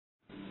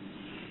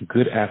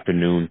Good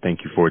afternoon. Thank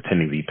you for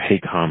attending the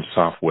Paycom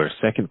Software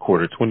second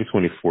quarter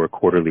 2024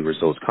 quarterly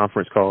results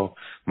conference call.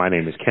 My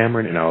name is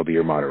Cameron, and I'll be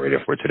your moderator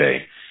for today.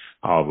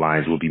 All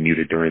lines will be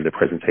muted during the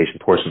presentation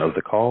portion of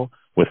the call,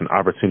 with an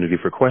opportunity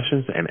for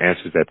questions and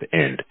answers at the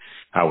end.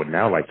 I would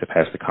now like to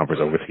pass the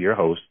conference over to your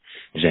host,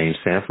 James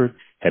Sanford,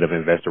 Head of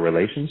Investor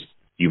Relations.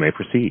 You may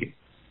proceed.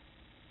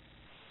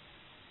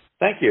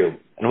 Thank you,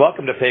 and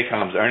welcome to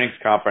Paycom's earnings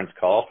conference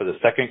call for the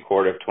second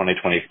quarter of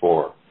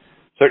 2024.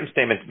 Certain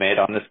statements made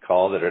on this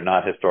call that are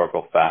not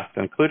historical facts,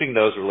 including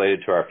those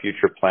related to our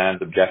future plans,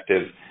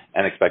 objectives,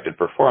 and expected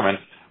performance,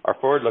 are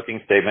forward-looking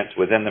statements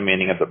within the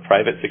meaning of the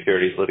Private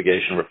Securities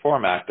Litigation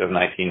Reform Act of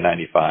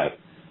 1995.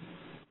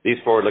 These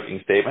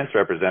forward-looking statements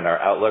represent our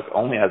outlook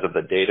only as of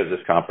the date of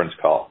this conference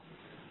call.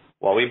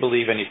 While we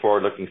believe any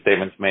forward-looking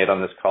statements made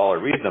on this call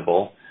are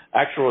reasonable,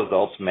 actual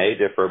results may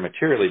differ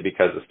materially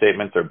because the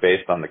statements are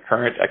based on the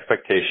current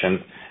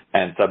expectations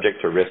and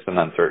subject to risks and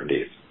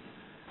uncertainties.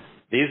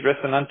 These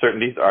risks and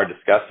uncertainties are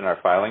discussed in our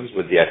filings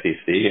with the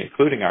SEC,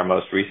 including our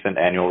most recent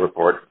annual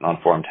report on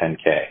Form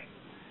 10-K.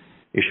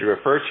 You should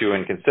refer to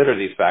and consider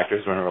these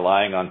factors when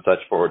relying on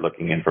such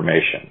forward-looking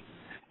information.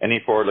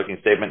 Any forward-looking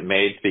statement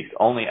made speaks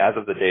only as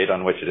of the date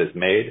on which it is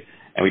made,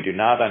 and we do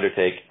not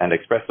undertake and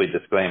expressly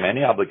disclaim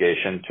any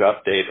obligation to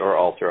update or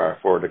alter our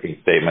forward-looking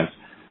statements,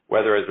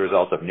 whether as a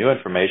result of new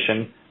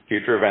information,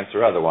 future events,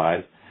 or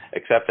otherwise,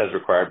 except as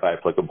required by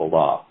applicable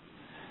law.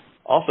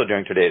 Also,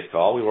 during today's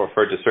call, we will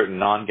refer to certain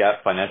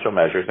non-GAAP financial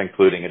measures,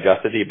 including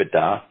adjusted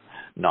EBITDA,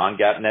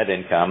 non-GAAP net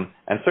income,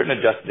 and certain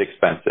adjusted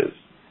expenses.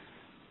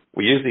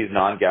 We use these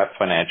non-GAAP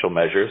financial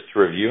measures to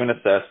review and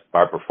assess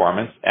our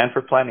performance and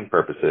for planning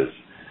purposes.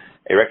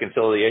 A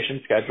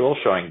reconciliation schedule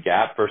showing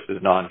GAAP versus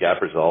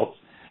non-GAAP results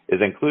is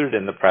included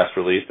in the press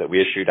release that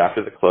we issued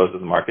after the close of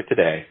the market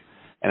today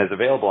and is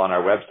available on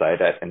our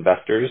website at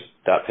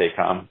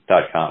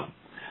investors.paycom.com.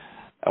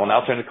 I will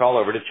now turn the call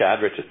over to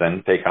Chad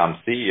Richardson, Paycom's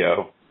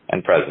CEO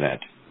and President.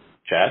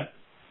 Chad?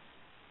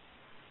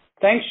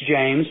 Thanks,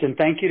 James, and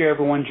thank you to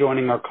everyone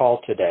joining our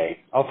call today.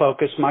 I'll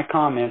focus my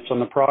comments on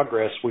the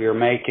progress we are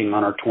making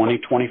on our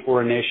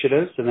 2024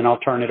 initiatives, and then I'll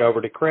turn it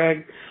over to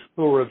Craig,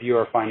 who will review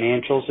our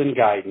financials and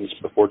guidance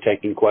before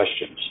taking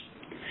questions.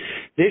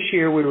 This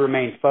year, we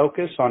remain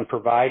focused on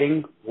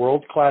providing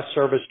world-class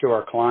service to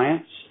our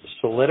clients,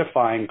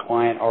 solidifying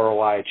client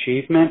ROI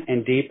achievement,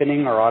 and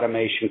deepening our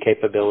automation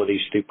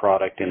capabilities through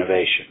product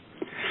innovation.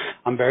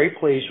 I'm very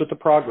pleased with the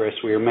progress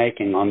we are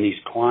making on these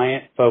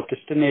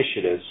client-focused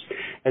initiatives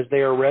as they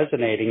are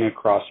resonating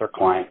across our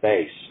client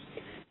base.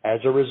 As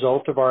a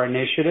result of our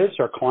initiatives,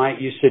 our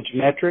client usage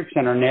metrics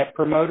and our Net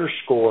Promoter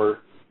Score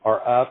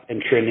are up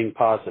and trending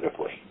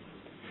positively.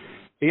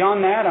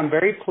 Beyond that, I'm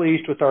very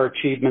pleased with our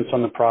achievements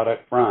on the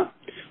product front.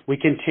 We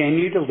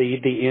continue to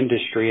lead the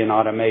industry in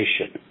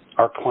automation.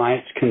 Our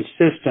clients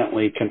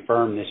consistently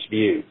confirm this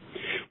view.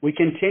 We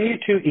continue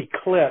to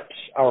eclipse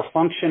our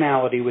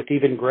functionality with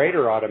even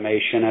greater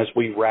automation as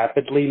we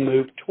rapidly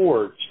move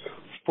towards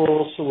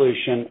full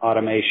solution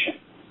automation.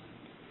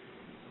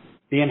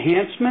 The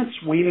enhancements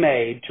we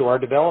made to our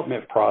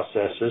development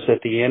processes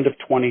at the end of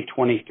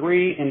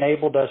 2023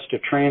 enabled us to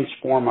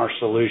transform our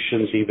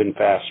solutions even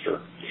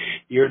faster.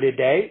 Year to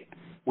date,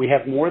 we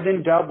have more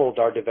than doubled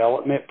our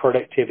development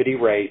productivity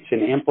rates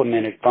and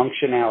implemented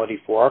functionality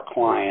for our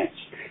clients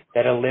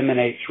that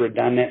eliminates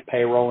redundant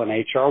payroll and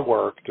HR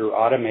work through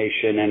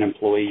automation and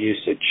employee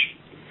usage.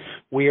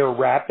 We are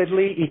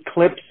rapidly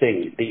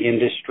eclipsing the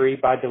industry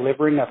by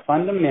delivering a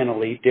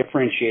fundamentally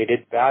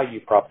differentiated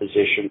value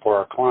proposition for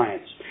our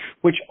clients,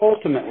 which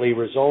ultimately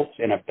results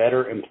in a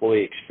better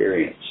employee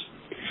experience.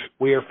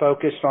 We are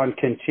focused on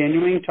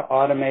continuing to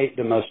automate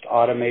the most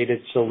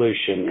automated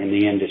solution in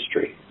the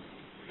industry.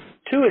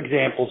 Two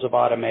examples of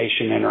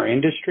automation in our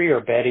industry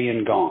are Beti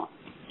and Gone.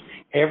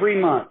 Every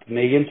month,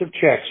 millions of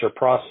checks are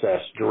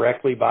processed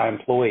directly by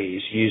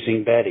employees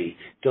using Beti,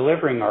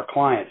 delivering our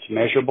clients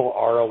measurable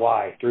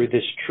ROI through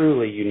this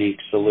truly unique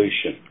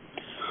solution.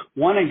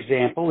 One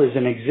example is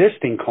an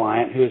existing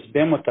client who has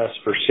been with us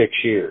for 6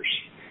 years.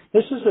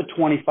 This is a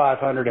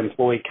 2,500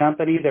 employee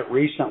company that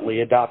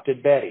recently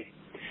adopted Beti.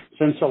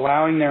 Since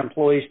allowing their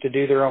employees to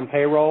do their own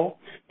payroll,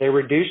 they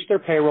reduced their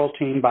payroll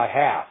team by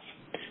half,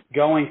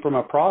 going from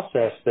a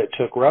process that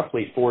took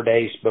roughly 4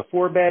 days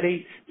before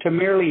Beti to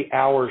merely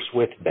hours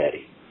with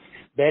Beti.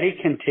 Beti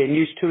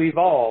continues to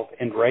evolve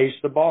and raise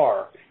the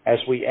bar as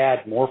we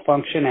add more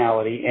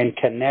functionality and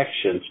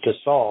connections to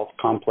solve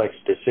complex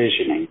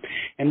decisioning,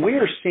 and we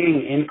are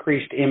seeing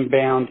increased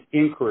inbound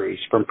inquiries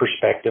from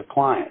prospective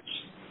clients.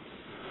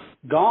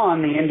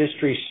 Gone, the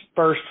industry's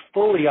first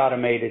fully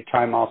automated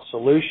time-off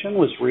solution,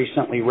 was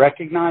recently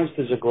recognized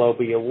as a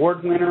Globee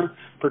Award winner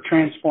for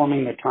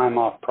transforming the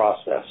time-off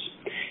process.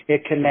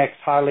 It connects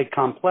highly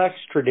complex,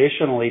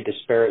 traditionally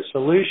disparate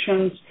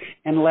solutions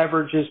and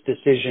leverages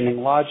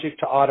decisioning logic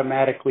to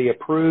automatically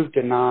approve,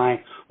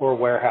 deny, or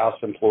warehouse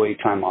employee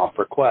time-off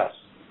requests.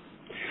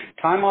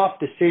 Time-off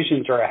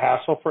decisions are a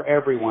hassle for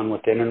everyone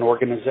within an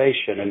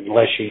organization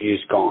unless you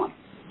use Gone.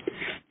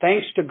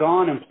 Thanks to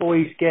GONE,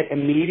 employees get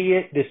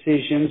immediate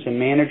decisions and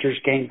managers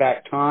gain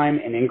back time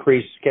and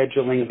increased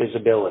scheduling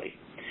visibility.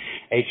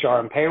 HR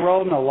and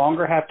payroll no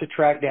longer have to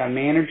track down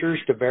managers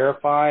to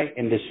verify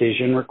and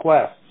decision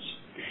requests.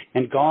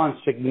 And GONE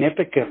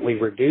significantly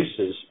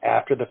reduces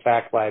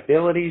after-the-fact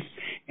liabilities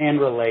and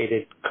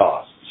related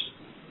costs.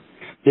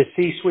 The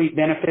C-suite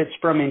benefits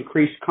from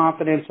increased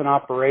confidence in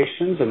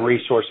operations and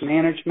resource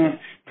management,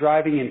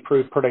 driving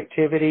improved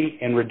productivity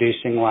and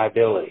reducing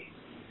liability.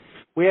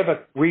 We have a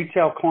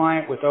retail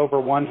client with over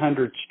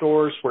 100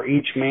 stores where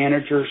each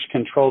manager's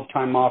controlled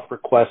time off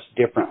requests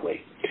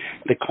differently.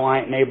 The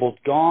client enabled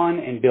GONE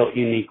and built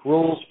unique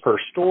rules per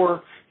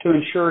store to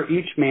ensure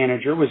each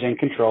manager was in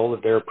control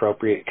of their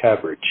appropriate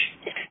coverage.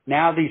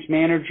 Now these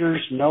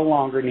managers no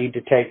longer need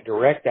to take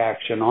direct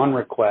action on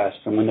requests,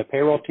 and when the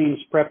payroll team's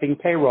prepping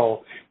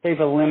payroll, they've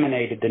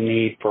eliminated the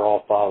need for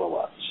all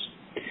follow-ups.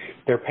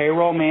 Their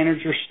payroll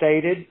manager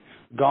stated,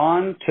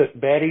 GONE took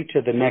Betty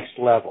to the next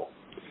level.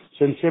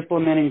 Since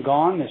implementing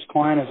GONE, this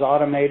client has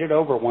automated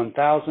over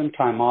 1,000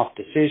 time-off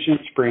decisions,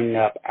 freeing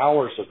up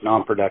hours of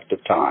non-productive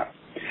time.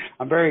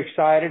 I'm very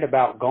excited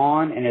about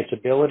GONE and its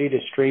ability to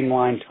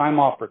streamline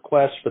time-off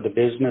requests for the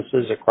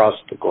businesses across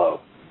the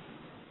globe.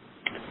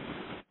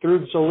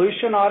 Through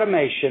solution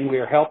automation, we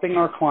are helping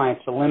our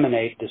clients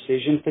eliminate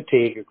decision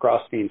fatigue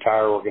across the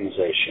entire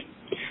organization,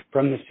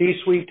 from the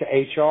C-suite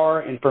to HR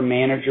and from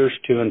managers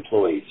to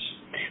employees.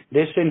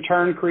 This, in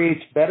turn,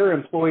 creates better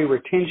employee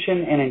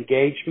retention and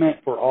engagement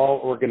for all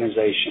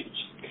organizations.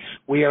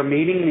 We are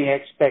meeting the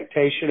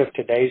expectation of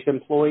today's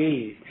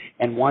employees,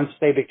 and once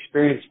they've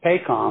experienced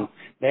Paycom,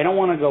 they don't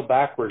want to go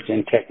backwards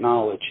in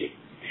technology.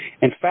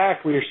 In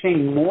fact, we are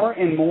seeing more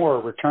and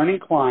more returning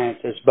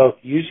clients as both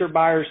user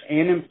buyers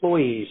and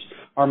employees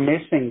are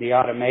missing the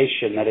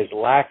automation that is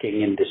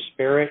lacking in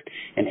disparate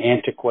and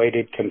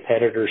antiquated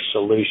competitor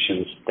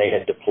solutions they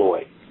had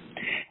deployed.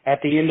 At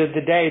the end of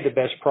the day, the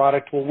best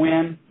product will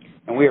win,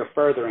 and we are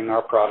furthering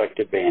our product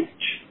advantage.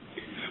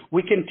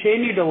 We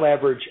continue to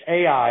leverage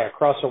AI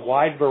across a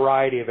wide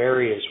variety of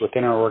areas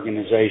within our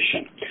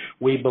organization.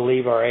 We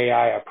believe our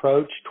AI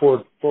approach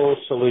toward full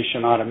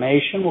solution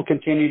automation will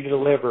continue to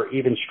deliver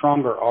even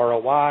stronger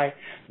ROI,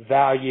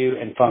 value,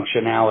 and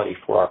functionality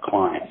for our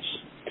clients.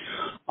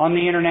 On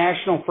the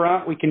international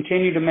front, we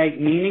continue to make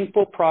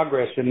meaningful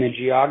progress in the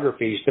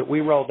geographies that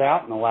we rolled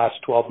out in the last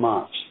 12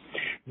 months.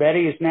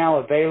 Betty is now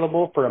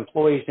available for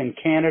employees in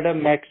Canada,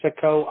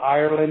 Mexico,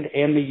 Ireland,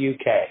 and the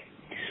UK.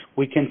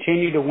 We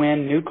continue to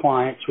win new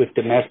clients with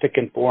domestic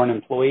and foreign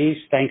employees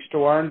thanks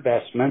to our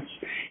investments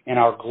in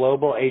our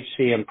global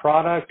HCM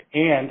product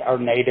and our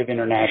native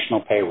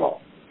international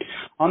payroll.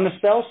 On the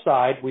sales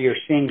side, we are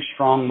seeing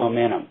strong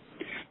momentum.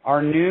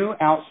 Our new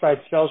outside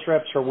sales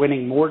reps are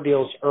winning more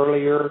deals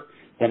earlier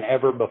than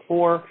ever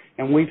before,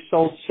 and we've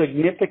sold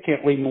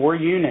significantly more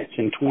units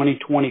in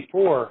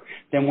 2024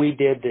 than we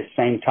did this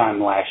same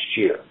time last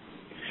year.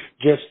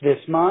 Just this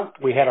month,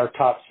 we had our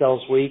top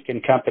sales week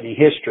in company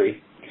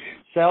history.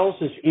 Sales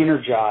is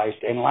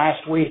energized, and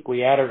last week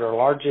we added our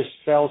largest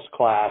sales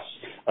class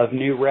of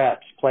new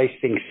reps,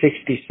 placing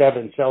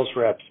 67 sales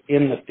reps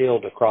in the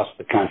field across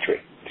the country.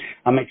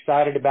 I'm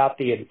excited about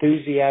the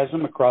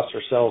enthusiasm across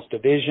our sales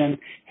division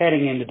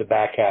heading into the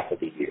back half of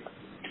the year.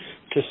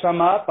 To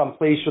sum up, I'm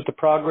pleased with the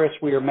progress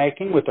we are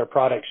making with our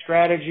product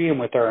strategy and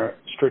with our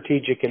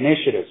strategic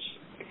initiatives.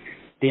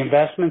 The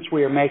investments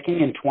we are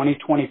making in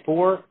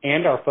 2024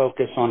 and our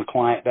focus on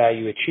client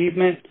value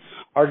achievement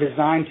are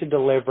designed to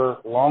deliver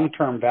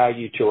long-term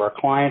value to our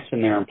clients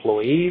and their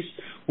employees,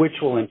 which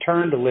will in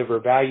turn deliver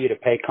value to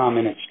Paycom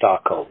and its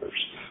stockholders.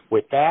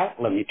 With that,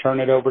 let me turn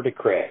it over to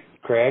Craig.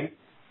 Craig?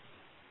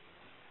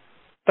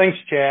 Thanks,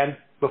 Chad.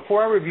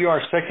 Before I review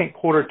our second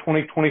quarter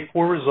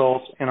 2024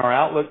 results and our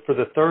outlook for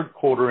the third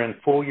quarter and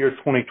full year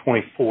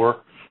 2024,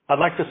 I'd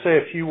like to say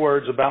a few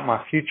words about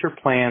my future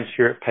plans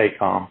here at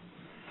Paycom.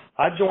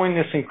 I joined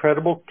this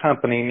incredible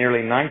company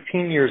nearly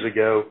 19 years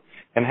ago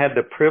and had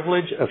the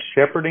privilege of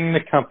shepherding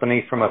the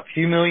company from a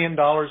few $1 million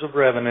of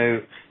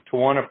revenue to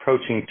one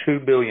approaching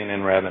 $2 billion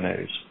in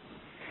revenues.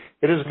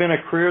 It has been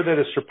a career that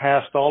has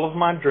surpassed all of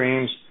my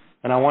dreams,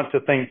 and I want to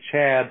thank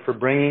Chad for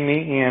bringing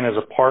me in as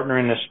a partner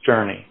in this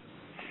journey.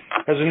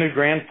 As a new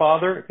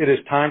grandfather, it is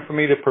time for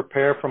me to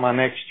prepare for my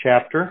next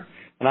chapter,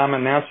 and I'm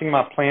announcing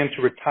my plan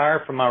to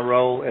retire from my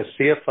role as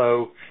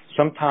CFO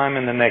sometime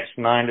in the next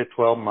 9 to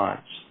 12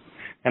 months.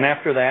 And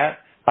after that,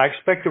 I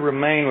expect to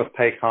remain with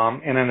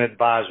Paycom in an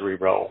advisory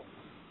role.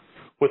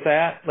 With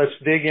that, let's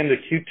dig into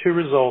Q2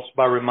 results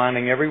by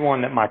reminding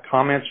everyone that my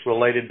comments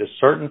related to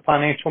certain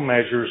financial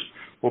measures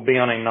will be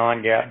on a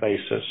non-GAAP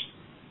basis.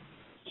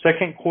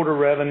 Second quarter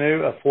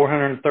revenue of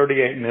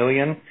 $438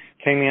 million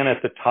came in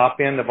at the top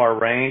end of our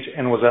range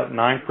and was up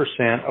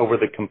 9% over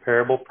the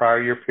comparable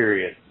prior year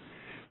period.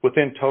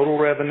 Within total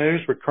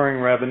revenues,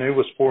 recurring revenue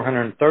was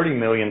 $430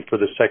 million for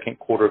the second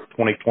quarter of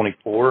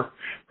 2024,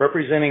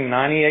 representing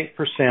 98%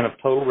 of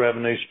total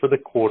revenues for the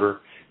quarter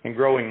and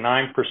growing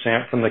 9%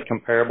 from the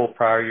comparable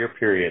prior year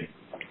period.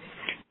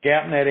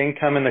 GAAP net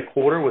income in the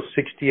quarter was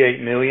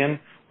 $68 million,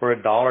 or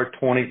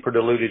 $1.20 per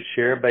diluted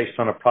share based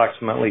on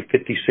approximately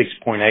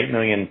 56.8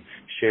 million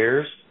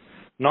shares.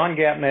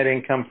 Non-GAAP net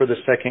income for the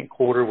second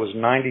quarter was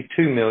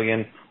 $92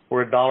 million,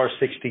 or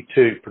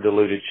 $1.62 per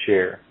diluted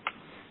share.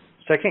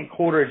 Second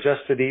quarter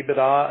adjusted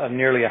EBITDA of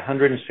nearly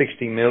 $160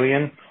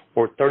 million,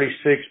 or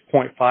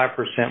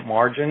 36.5%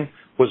 margin,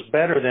 was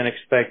better than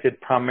expected,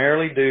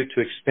 primarily due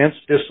to expense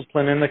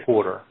discipline in the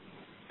quarter.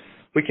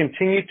 We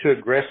continue to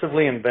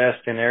aggressively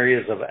invest in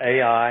areas of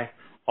AI,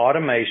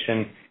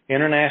 automation,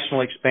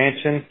 international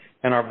expansion,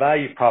 and our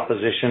value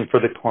proposition for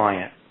the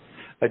client.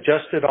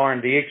 Adjusted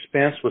R&D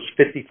expense was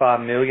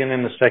 $55 million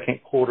in the second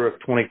quarter of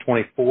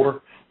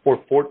 2024,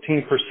 or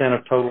 14%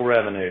 of total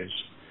revenues.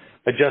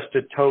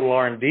 Adjusted total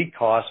R&D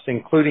costs,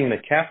 including the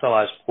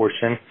capitalized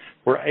portion,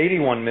 were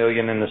 $81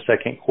 million in the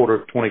second quarter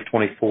of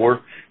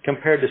 2024,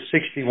 compared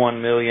to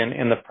 $61 million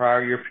in the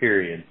prior year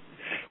period.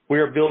 We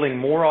are building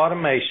more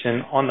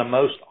automation on the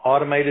most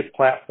automated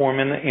platform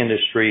in the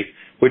industry,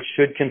 which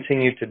should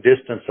continue to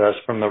distance us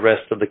from the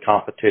rest of the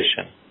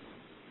competition.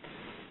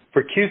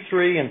 For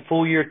Q3 and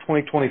full year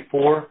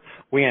 2024,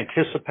 we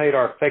anticipate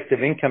our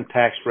effective income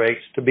tax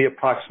rates to be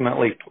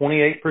approximately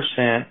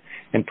 28%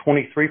 and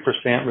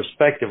 23%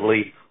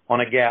 respectively on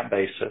a GAAP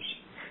basis.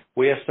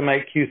 We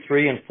estimate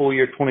Q3 and full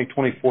year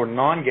 2024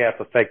 non-GAAP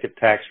effective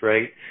tax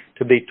rate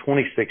to be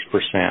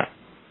 26%.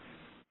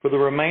 For the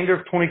remainder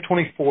of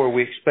 2024,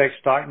 we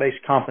expect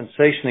stock-based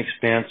compensation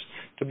expense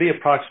to be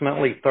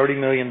approximately $30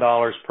 million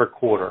per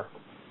quarter.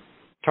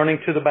 Turning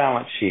to the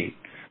balance sheet.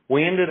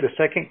 We ended the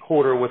second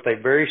quarter with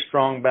a very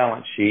strong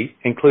balance sheet,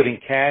 including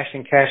cash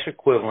and cash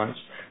equivalents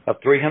of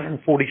 $346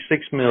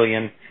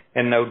 million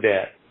and no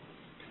debt.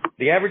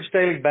 The average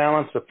daily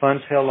balance of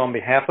funds held on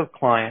behalf of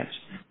clients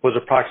was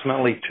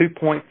approximately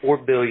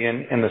 $2.4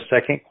 billion in the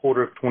second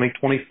quarter of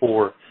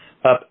 2024,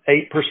 up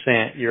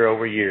 8% year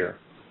over year.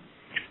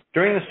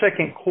 During the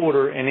second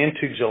quarter and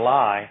into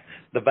July,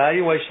 the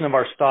valuation of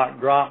our stock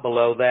dropped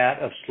below that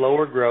of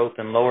slower growth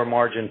and lower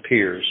margin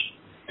peers.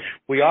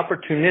 We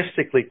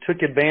opportunistically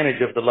took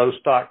advantage of the low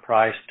stock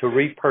price to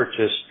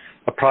repurchase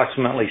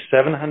approximately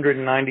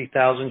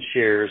 790,000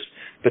 shares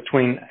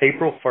between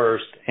April 1st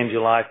and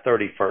July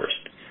 31st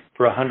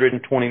for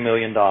 $120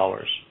 million.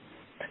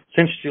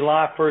 Since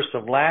July 1st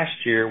of last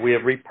year, we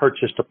have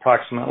repurchased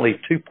approximately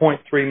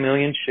 2.3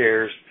 million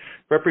shares,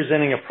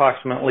 representing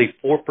approximately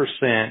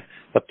 4%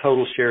 of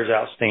total shares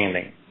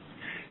outstanding.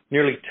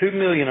 Nearly 2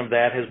 million of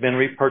that has been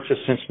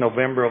repurchased since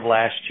November of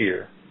last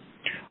year.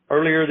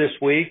 Earlier this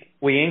week,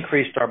 we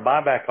increased our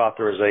buyback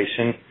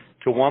authorization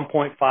to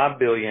 $1.5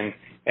 billion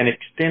and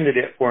extended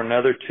it for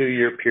another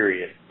 2-year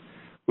period.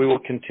 We will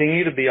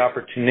continue to be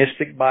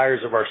opportunistic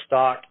buyers of our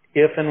stock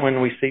if and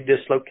when we see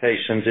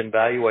dislocations in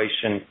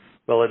valuation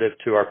relative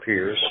to our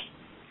peers.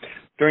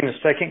 During the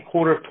second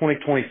quarter of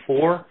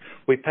 2024,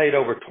 we paid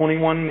over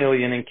 $21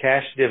 million in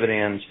cash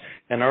dividends,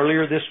 and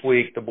earlier this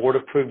week, the board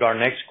approved our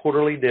next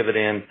quarterly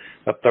dividend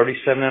of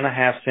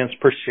 37.5 cents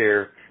per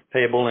share,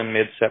 payable in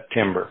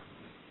mid-September.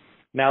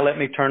 Now let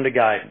me turn to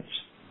guidance.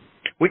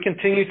 We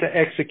continue to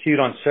execute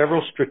on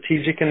several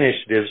strategic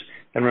initiatives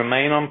and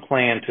remain on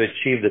plan to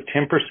achieve the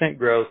 10%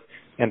 growth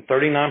and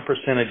 39%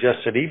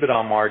 adjusted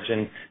EBITDA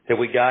margin that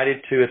we guided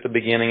to at the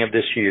beginning of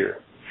this year.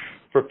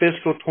 For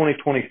fiscal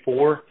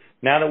 2024,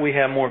 now that we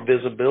have more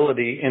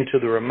visibility into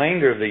the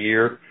remainder of the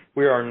year,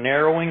 we are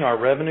narrowing our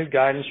revenue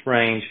guidance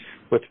range,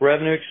 with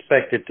revenue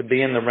expected to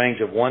be in the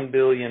range of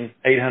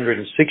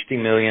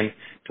 $1,860 million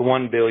to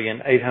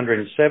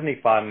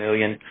 $1,875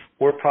 million,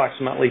 or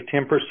approximately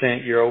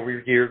 10%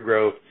 year-over-year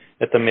growth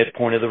at the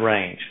midpoint of the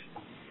range.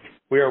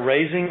 We are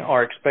raising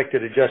our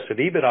expected adjusted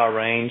EBITDA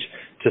range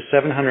to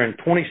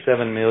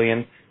 $727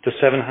 million to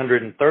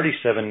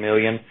 $737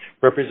 million,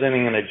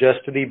 representing an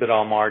adjusted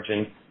EBITDA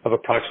margin of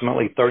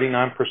approximately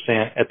 39%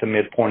 at the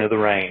midpoint of the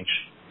range.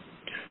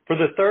 For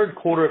the third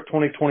quarter of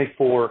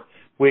 2024,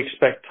 we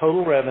expect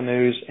total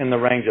revenues in the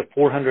range of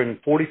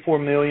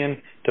 $444 million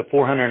to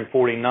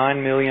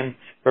 $449 million,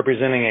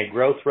 representing a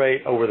growth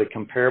rate over the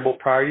comparable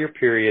prior year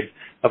period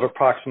of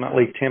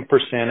approximately 10%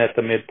 at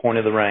the midpoint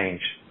of the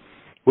range.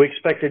 We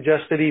expect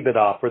adjusted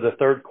EBITDA for the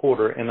third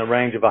quarter in the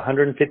range of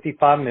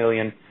 $155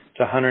 million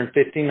to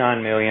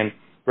 $159 million,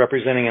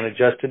 representing an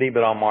adjusted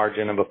EBITDA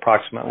margin of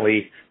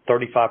approximately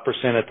 35%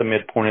 at the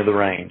midpoint of the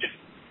range.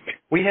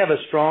 We have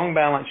a strong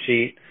balance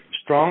sheet,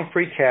 strong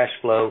free cash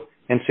flow,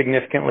 and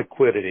significant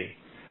liquidity.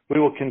 We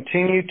will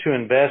continue to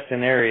invest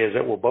in areas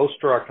that will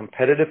bolster our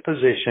competitive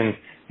position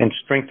and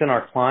strengthen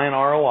our client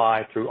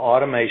ROI through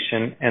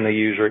automation and the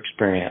user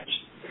experience.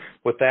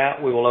 With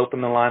that, we will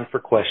open the line for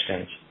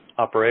questions.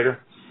 Operator?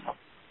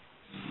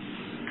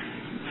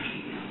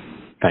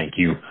 Thank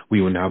you.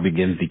 We will now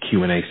begin the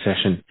Q&A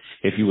session.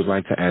 If you would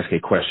like to ask a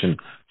question,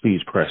 please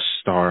press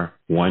star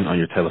 1 on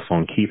your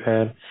telephone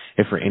keypad.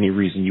 If for any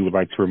reason you would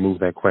like to remove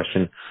that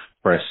question,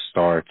 press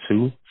star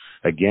 2.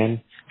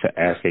 Again, to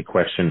ask a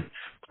question,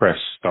 press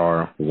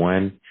star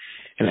 1.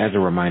 And as a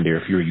reminder,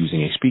 if you're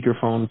using a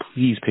speakerphone,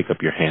 please pick up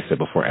your handset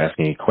before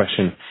asking a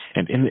question.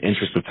 And in the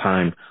interest of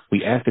time,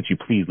 we ask that you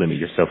please limit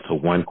yourself to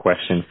one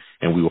question,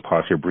 and we will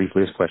pause here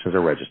briefly as questions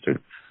are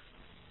registered.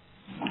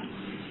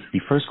 The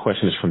first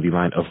question is from the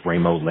line of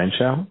Raimo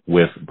Lenschow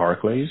with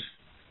Barclays.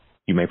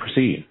 You may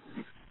proceed.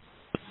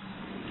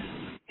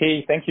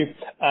 Hey, thank you.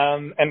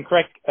 And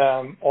Craig,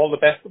 all the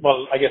best.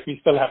 Well, I guess we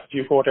still have a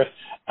few quarters.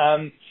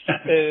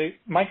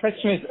 My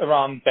question is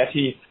around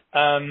Betty.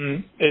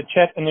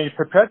 Chad, in your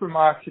prepared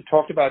remarks, you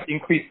talked about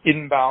increased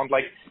inbound.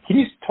 Can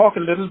you talk a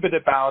little bit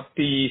about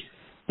the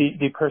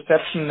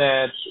perception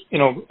that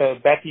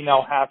Betty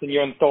now has in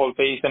your installed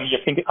base, and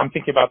I'm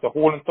thinking about the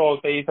whole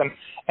installed base, and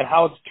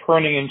how it's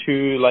turning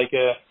into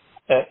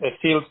a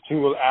sales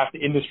tool as the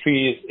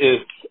industry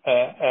is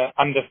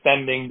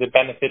understanding the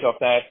benefit of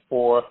that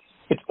for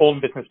its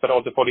own business, but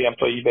also for the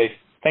employee base.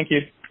 Thank you.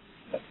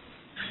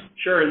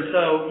 Sure. And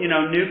so,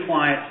 new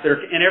clients,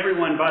 and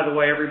everyone, by the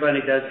way, everybody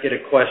does get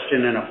a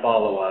question and a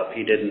follow-up.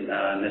 He didn't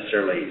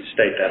necessarily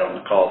state that on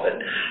the call,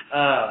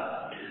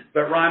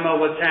 but Raimo,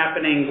 what's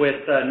happening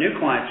with new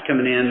clients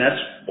coming in,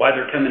 that's why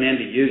they're coming in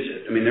to use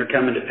it. I mean, they're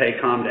coming to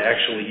Paycom to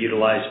actually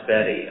utilize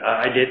Betty.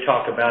 I did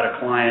talk about a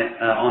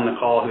client on the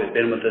call who had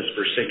been with us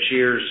for 6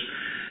 years.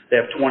 They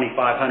have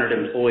 2,500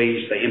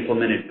 employees. They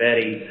implemented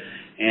Betty,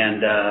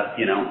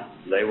 and,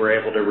 they were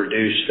able to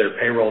reduce their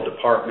payroll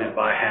department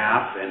by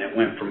half, and it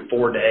went from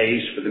 4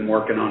 days for them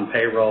working on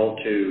payroll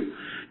to,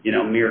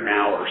 mere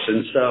hours.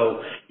 And so,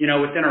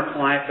 within our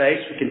client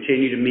base, we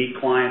continue to meet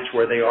clients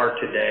where they are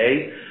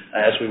today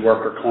as we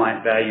work our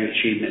client value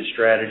achievement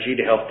strategy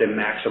to help them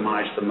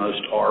maximize the most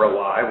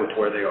ROI with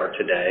where they are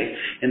today.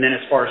 And then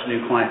as far as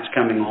new clients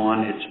coming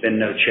on, it's been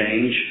no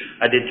change.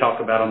 I did talk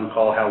about on the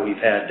call how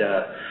we've had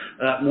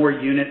more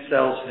unit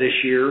sales this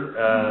year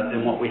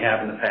than what we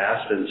have in the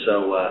past. And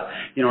so,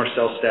 our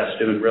sales staff's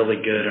doing really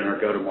good in our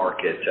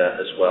go-to-market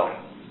as well.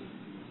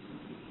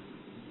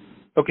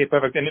 Okay,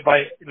 perfect. And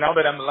now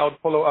that I'm allowed to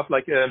follow up,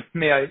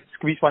 may I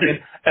squeeze one in?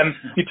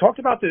 You talked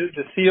about the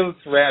sales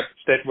reps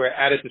that were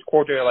added this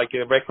quarter, like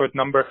a record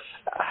number.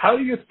 How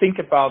do you think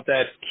about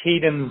that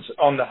cadence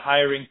on the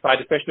hiring side,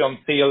 especially on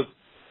sales?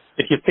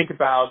 If you think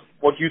about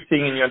what you're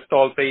seeing in your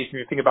installed base and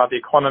you think about the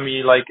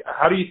economy,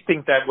 how do you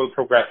think that will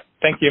progress?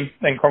 Thank you,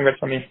 and congrats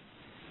from me.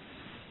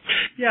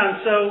 Yeah, and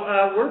so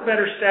we're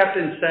better staffed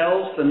in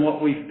sales than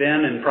what we've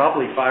been in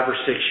probably 5 or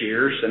 6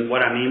 years. And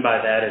what I mean by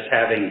that is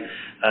having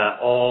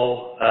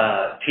all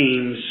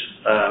teams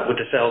with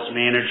the sales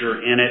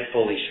manager in it,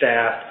 fully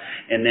staffed,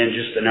 and then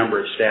just the number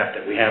of staff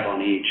that we have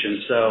on each.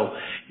 And so,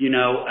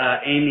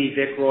 Amy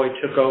Vickroy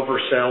took over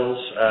sales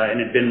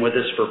and had been with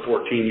us for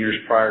 14 years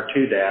prior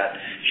to that.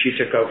 She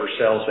took over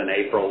sales in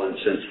April, and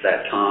since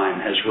that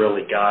time has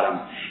really got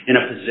us in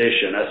a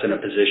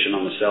position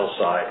on the sales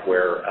side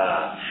where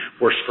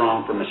we're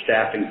strong from a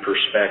staffing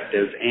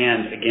perspective,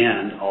 and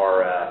again,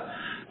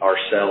 our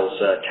sales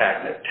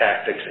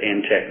tactics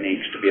and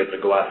techniques to be able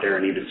to go out there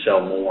and even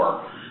sell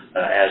more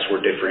as we're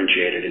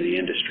differentiated in the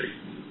industry.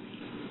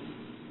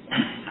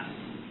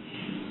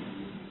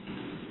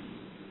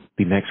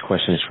 The next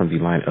question is from the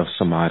line of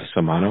Samad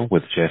Samana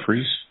with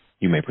Jefferies.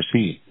 You may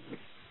proceed.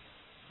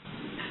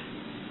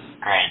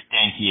 All right,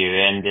 thank you.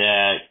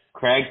 And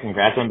Craig,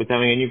 congrats on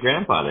becoming a new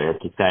grandfather.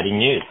 It's exciting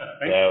news.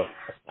 So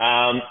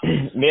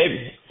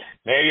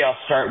maybe I'll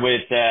start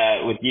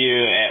with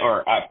you,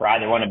 or for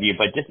either one of you.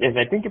 But just as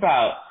I think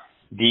about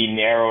the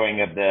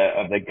narrowing of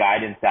the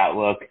guidance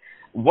outlook,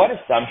 what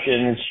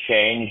assumptions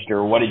changed,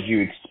 or what did you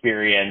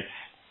experience,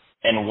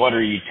 and what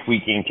are you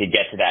tweaking to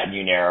get to that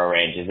new narrow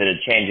range? Is it a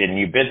change in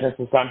new business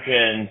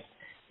assumptions?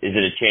 Is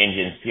it a change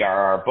in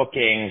CRR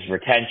bookings,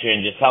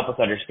 retention? Just help us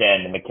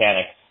understand the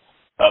mechanics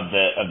of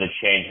the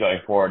change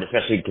going forward,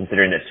 especially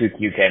considering that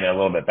 2Q came in a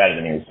little bit better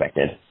than you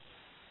expected.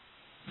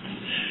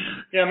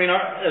 Yeah,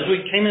 as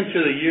we came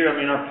into the year,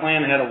 our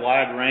plan had a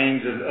wide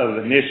range of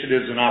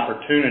initiatives and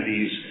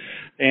opportunities.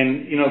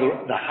 And,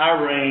 the high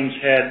range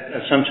had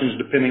assumptions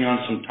depending on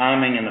some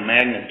timing and the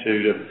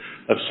magnitude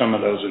of some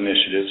of those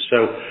initiatives.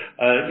 So,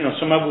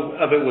 some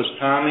of it was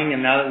timing,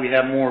 and now that we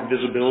have more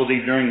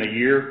visibility during the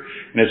year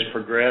and it's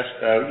progressed,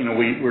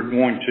 we're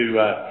going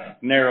to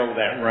narrow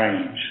that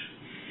range.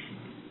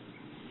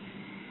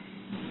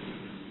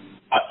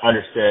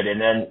 Understood. And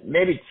then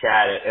maybe,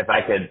 Chad, if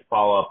I could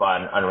follow up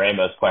on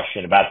Raimo's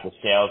question about the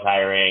sales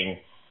hiring,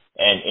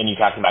 and you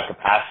talked about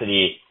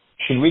capacity.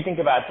 Should we think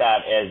about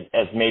that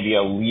as maybe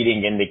a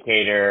leading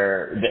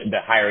indicator,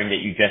 the hiring that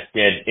you just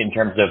did, in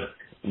terms of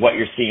what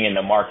you're seeing in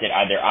the market,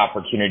 either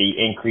opportunity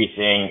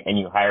increasing and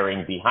you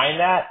hiring behind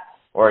that,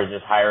 or is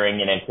this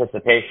hiring in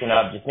anticipation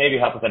of? Just maybe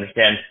help us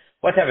understand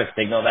what type of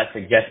signal that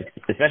suggests,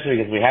 especially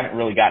because we haven't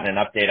really gotten an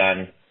update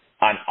on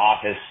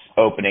office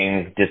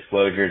openings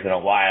disclosures in a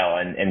while,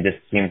 and this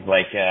seems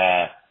like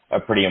a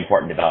pretty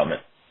important development.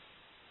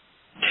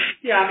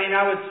 Yeah,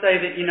 I would say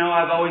that,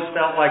 I've always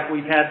felt like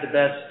we've had the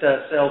best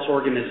sales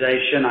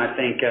organization. I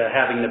think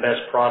having the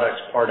best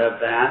products part of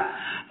that.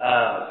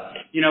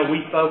 We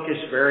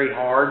focused very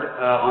hard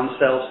on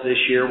sales this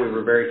year. We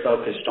were very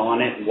focused on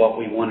it and what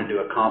we wanted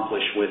to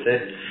accomplish with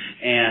it.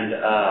 And,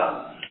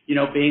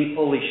 being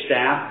fully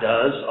staffed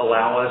does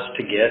allow us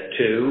to get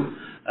to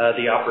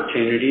the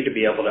opportunity to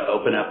be able to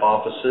open up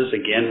offices,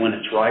 again, when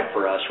it's right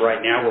for us. Right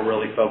now, we're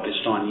really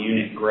focused on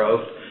unit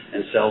growth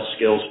and sales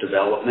skills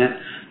development.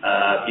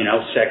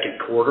 Second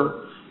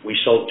quarter, we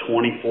sold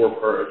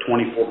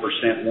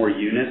 24% more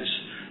units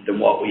than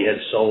what we had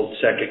sold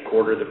second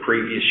quarter the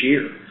previous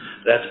year.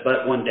 That's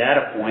but one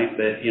data point,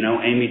 but,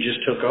 Amy just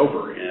took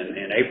over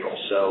in April.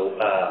 So,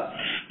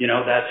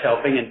 that's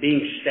helping, and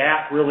being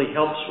staffed really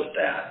helps with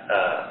that.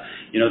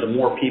 The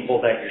more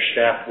people that you're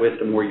staffed with,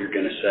 the more you're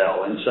going to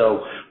sell. And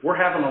so we're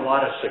having a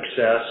lot of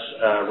success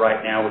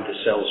right now with the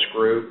sales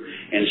crew,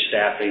 and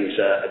staffing's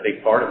a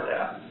big part of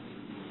that.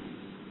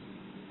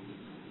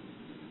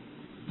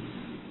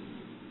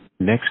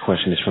 Next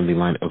question is from the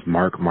line of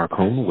Mark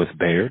Marcon with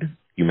Baird.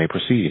 You may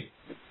proceed.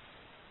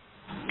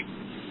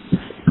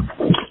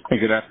 Hey,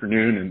 good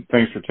afternoon, and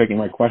thanks for taking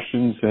my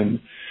questions. And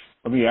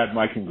let me add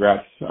my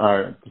congrats,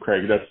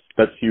 Craig.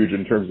 That's huge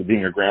in terms of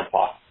being a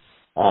grandpa.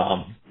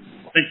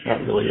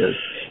 That really is.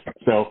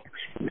 So,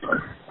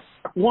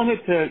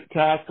 wanted to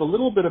ask a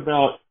little bit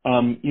about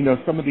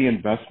some of the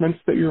investments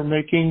that you're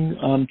making,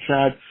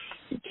 Chad.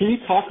 Can you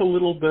talk a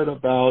little bit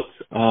about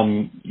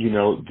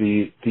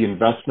the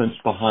investments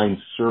behind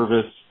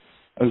service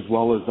as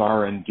well as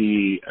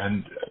R&D,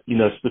 and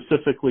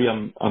specifically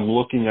I'm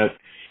looking at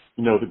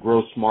the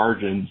gross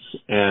margins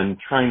and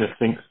trying to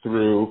think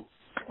through,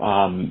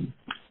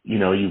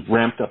 you've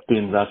ramped up the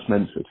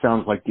investments. It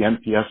sounds like the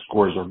NPS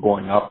scores are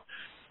going up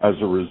as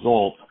a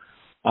result.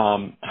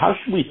 How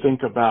should we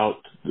think about,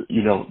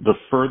 the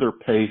further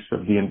pace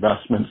of the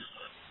investments,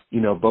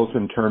 both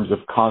in terms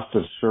of cost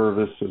of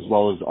service as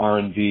well as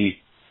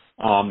R&D,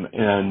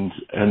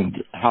 and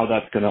how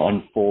that's going to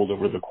unfold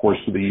over the course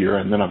of the year?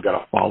 And then I've got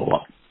a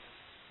follow-up.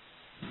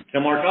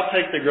 Yeah, Mark, I'll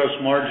take the gross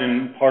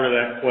margin part of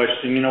that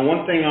question.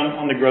 One thing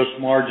on the gross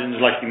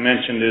margins, like you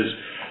mentioned, is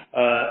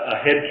a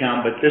head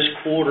count. But this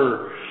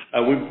quarter,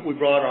 we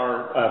brought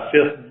our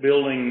fifth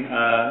building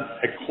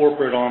at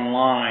corporate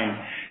online.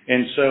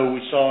 And so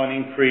we saw an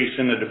increase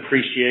in the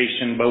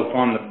depreciation both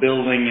on the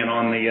building and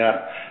on the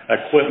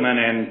equipment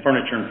and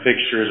furniture and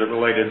fixtures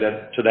related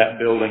to that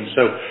building.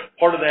 So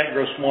part of that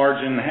gross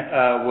margin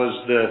was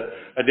the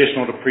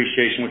additional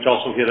depreciation, which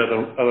also hit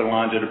other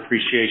lines of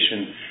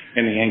depreciation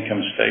in the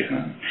income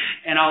statement.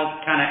 And I'll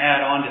kind of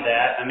add on to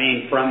that.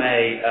 From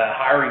a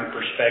hiring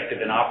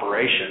perspective in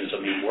operations,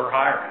 we're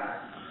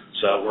hiring.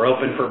 So we're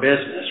open for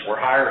business.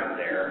 We're hiring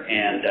there.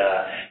 And,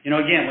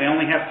 again, we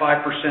only have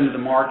 5% of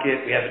the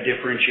market. We have a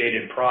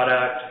differentiated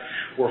product.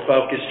 We're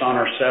focused on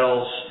our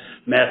sales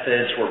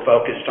methods. We're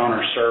focused on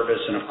our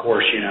service. And, of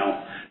course,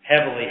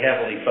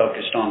 heavily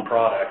focused on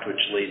product, which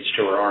leads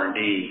to our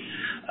R&D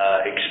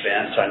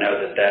expense. I know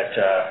that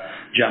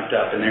jumped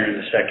up in there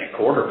in the second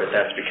quarter, but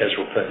that's because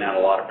we're putting out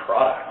a lot of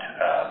product.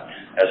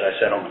 As I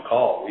said on the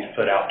call, we've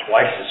put out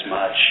twice as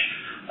much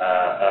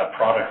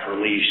product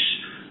release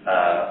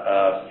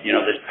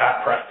this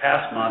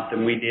past month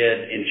than we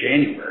did in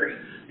January.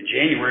 And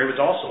January was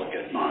also a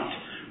good month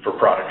for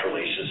product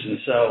releases. And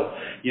so,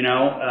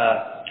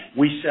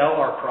 we sell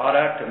our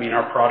product.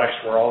 Our products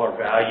where all our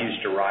values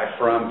derive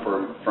from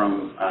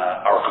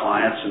our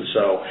clients. And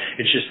so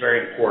it's just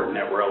very important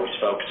that we're always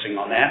focusing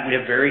on that. We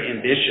have very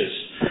ambitious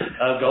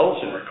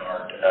goals in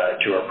regard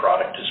to our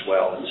product as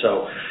well. And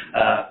so,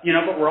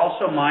 but we're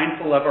also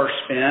mindful of our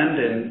spend,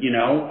 and,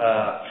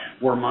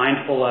 we're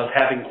mindful of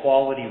having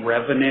quality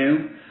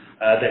revenue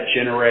that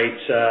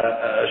generates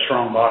a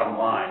strong bottom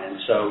line. And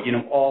so,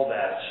 all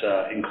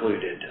that's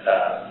included,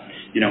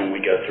 when we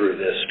go through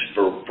this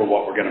for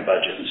what we're going to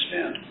budget and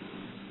spend.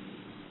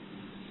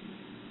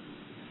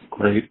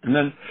 Great. And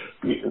then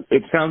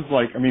it sounds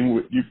like,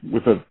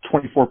 with a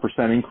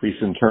 24% increase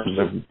in terms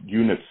of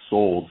units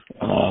sold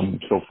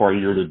so far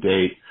year to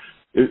date,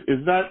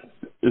 is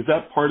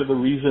that part of the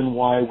reason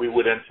why we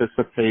would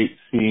anticipate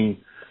seeing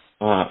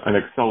an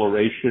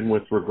acceleration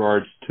with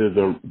regards to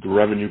the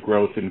revenue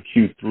growth in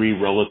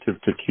Q3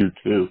 relative to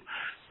Q2?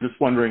 Just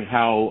wondering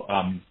how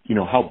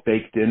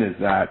baked in is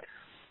that,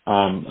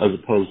 as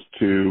opposed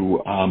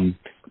to,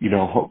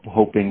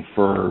 hoping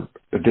for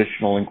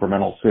additional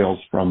incremental sales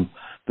from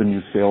the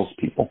new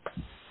salespeople.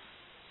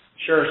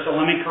 Sure. So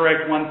let me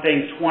correct one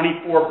thing.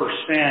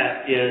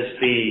 24% is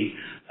the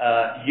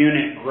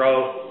unit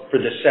growth for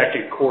the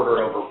second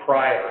quarter over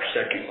prior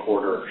second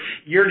quarter.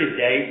 Year to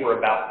date, we're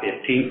about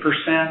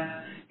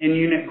 15% in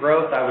unit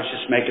growth. I was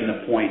just making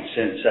the point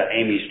since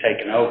Amy's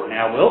taken over.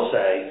 Now, I will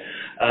say,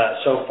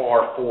 so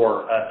far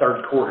for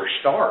third quarter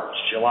starts,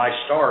 July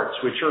starts,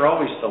 which are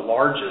always the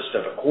largest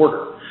of a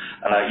quarter.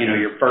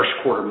 Your first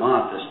quarter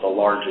month is the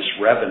largest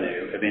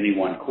revenue of any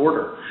one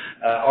quarter.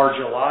 Our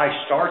July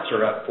starts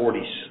are up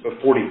 40%,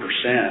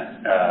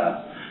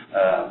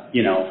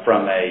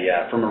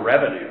 from a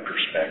revenue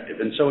perspective.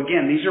 And so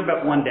again, these are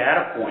but one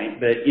data point,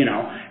 but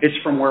it's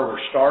from where we're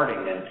starting.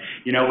 And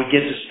we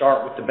get to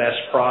start with the best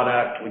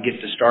product, we get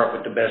to start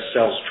with the best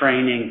sales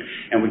training,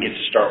 and we get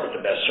to start with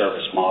the best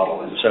service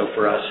model. And so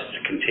for us, it's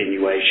a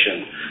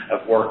continuation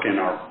of working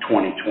our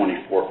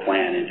 2024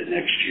 plan into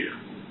next year.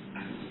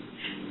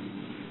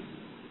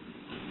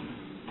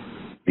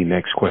 The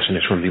next question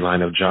is from the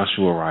line of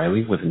Joshua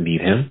Riley with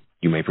Needham.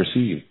 You may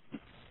proceed.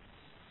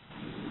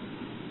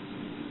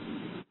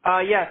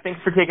 Yeah,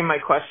 thanks for taking my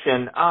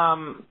question.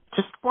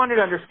 Just wanted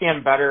to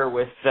understand better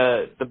with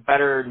the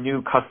better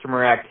new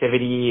customer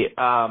activity,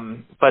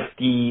 but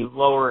the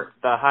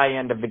high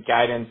end of the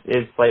guidance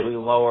is slightly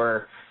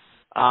lower.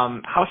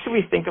 How should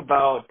we think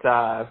about,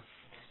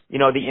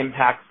 the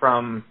impact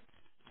from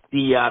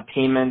the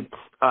payment,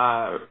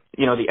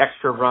 the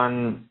extra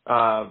run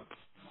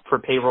for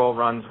payroll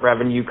runs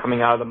revenue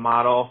coming out of the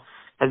model?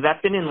 Has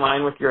that been in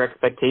line with your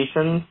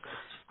expectations?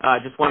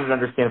 Just wanted to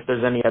understand if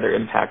there's any other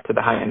impact to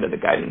the high end of the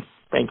guidance.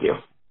 Thank you.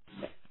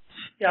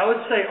 Yeah, I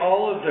would say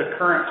all of the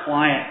current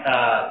client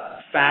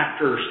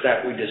factors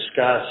that we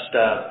discussed,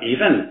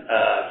 even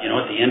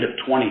at the end of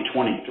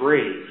 2023,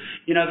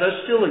 those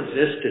still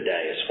exist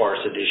today as far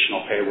as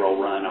additional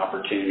payroll run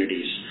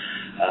opportunities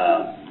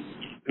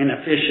and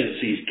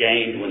efficiencies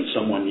gained when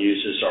someone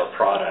uses our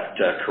product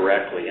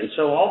correctly. And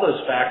so all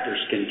those factors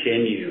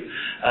continue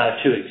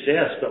to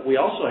exist, but we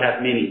also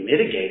have many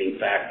mitigating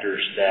factors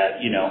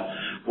that,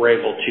 we're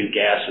able to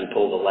gas and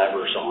pull the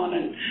levers on.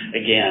 And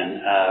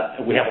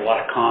again, we have a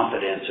lot of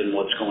confidence in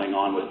what's going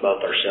on with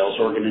both our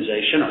sales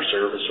organization, our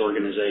service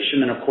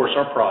organization, and of course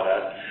our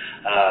product,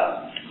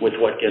 with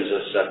what gives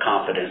us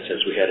confidence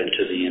as we head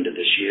into the end of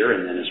this year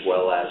and then as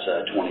well as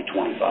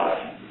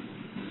 2025.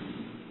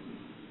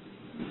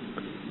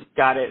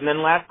 Got it. And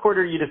then last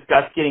quarter you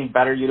discussed getting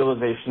better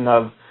utilization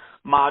of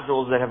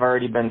modules that have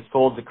already been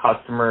sold to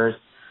customers.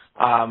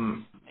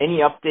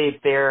 Any update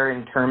there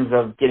in terms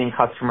of getting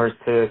customers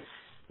to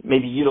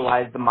maybe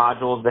utilize the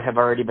modules that have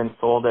already been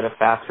sold at a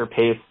faster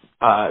pace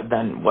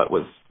than what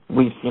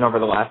we've seen over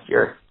the last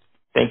year?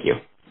 Thank you.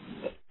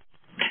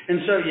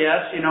 And so,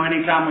 yes,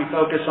 anytime we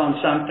focus on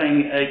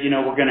something,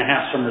 we're going to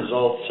have some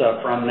results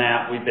from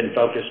that. We've been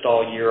focused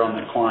all year on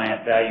the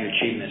client value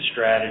achievement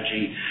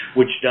strategy,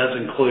 which does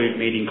include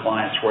meeting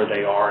clients where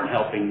they are and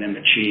helping them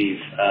achieve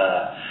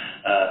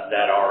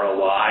that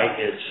ROI.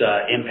 It's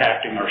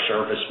impacting our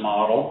service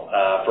model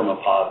to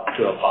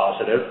a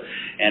positive,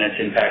 and it's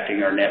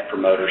impacting our net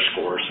promoter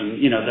scores. And,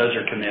 those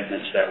are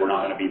commitments that we're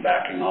not going to be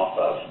backing off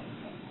of.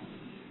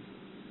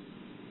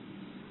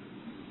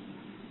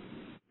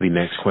 The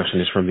next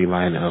question is from the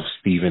line of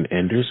Steven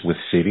Enders with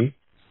Citi.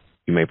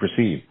 You may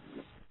proceed.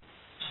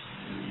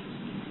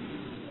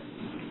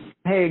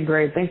 Hey,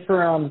 great. Thanks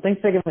for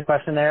taking the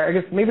question there. I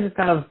guess maybe just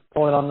kind of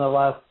pulling on the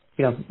last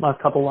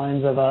couple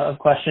lines of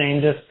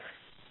questioning. Just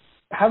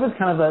how is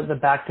kind of the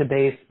back to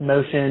base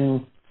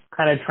motion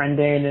kind of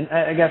trending? And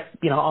I guess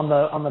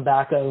on the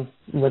back of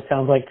what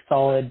sounds like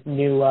solid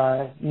new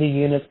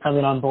units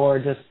coming on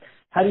board. Just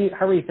how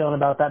are you feeling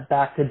about that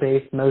back to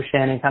base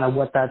motion and kind of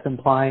what that's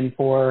implying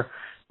for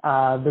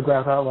the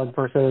growth outlook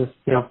versus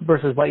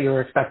what you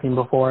were expecting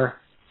before?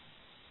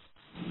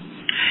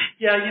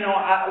 Yeah,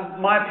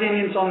 my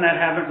opinions on that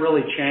haven't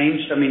really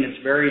changed. I mean,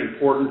 it's very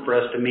important for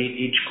us to meet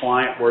each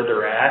client where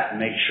they're at and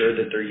make sure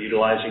that they're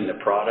utilizing the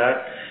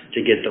product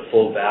to get the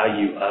full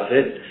value of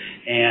it.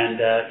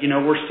 And,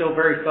 we're still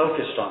very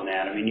focused on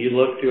that. I mean, you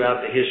look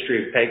throughout the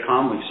history of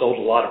Paycom, we've sold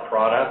a lot of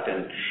product,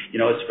 and,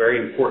 it's very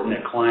important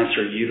that clients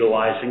are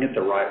utilizing it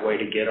the right way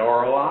to get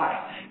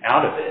ROI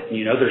out of it.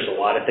 There's a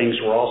lot of things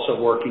we're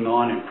also working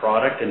on in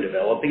product and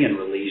developing and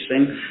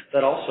releasing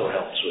that also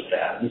helps with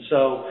that. And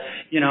so,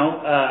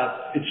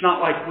 it's not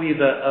like we've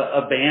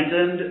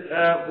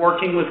abandoned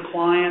working with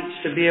clients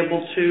to be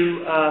able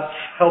to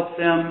help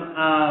them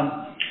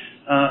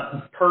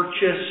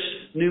purchase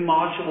new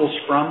modules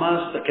from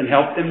us that can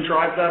help them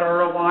drive that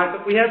ROI,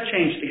 but we have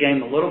changed the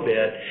game a little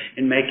bit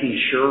in making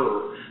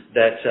sure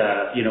that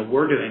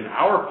we're doing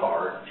our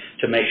part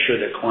to make sure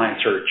that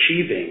clients are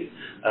achieving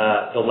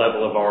the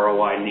level of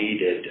ROI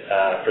needed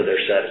for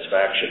their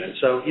satisfaction. And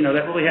so,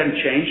 that really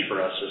hadn't changed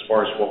for us as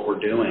far as what we're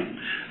doing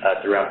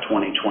throughout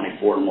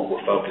 2024 and what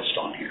we're focused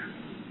on here.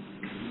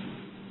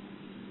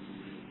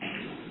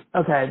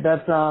 Okay,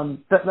 that's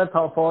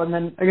helpful. And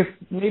then I guess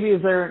maybe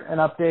is there an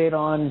update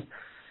on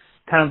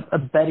kind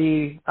of a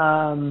Beti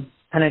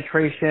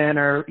penetration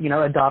or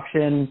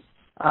adoption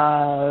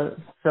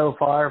so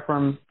far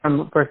from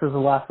versus the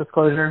last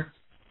disclosure?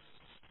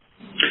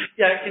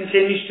 Yeah, it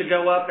continues to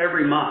go up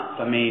every month.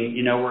 I mean,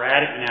 we're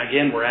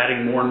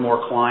adding more and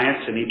more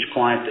clients, and each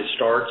client that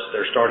starts,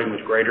 they're starting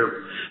with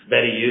greater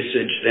Beti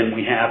usage than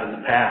we have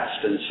in the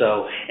past.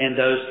 And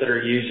those that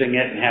are using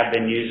it and have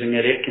been using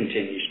it, it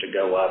continues to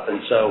go up. And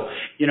so,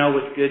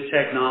 with good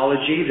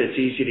technology that's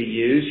easy to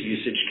use,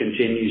 usage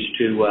continues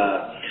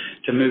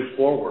to move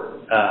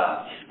forward.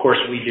 Of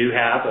course, we do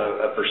have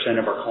a percent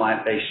of our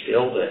client base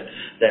still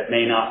that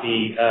may not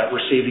be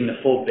receiving the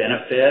full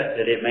benefit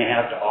that it may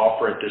have to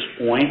offer at this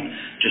point,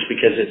 just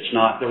because it's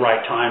not the right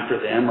time for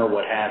them or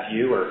what have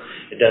you, or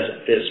it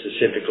doesn't fit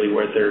specifically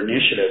with their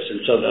initiatives.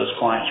 And so those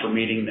clients, we're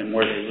meeting them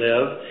where they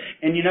live.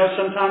 And,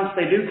 sometimes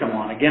they do come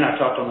on. Again, I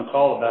talked on the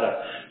call about a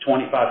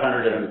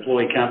 2,500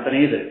 employee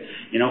company that,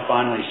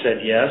 finally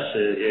said yes.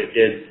 It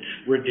did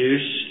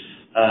reduce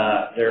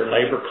their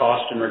labor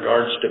cost in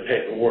regards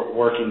to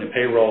working the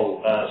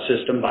payroll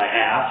system by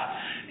half.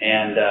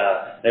 and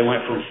they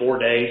went from 4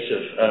 days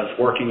of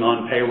working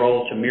on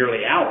payroll to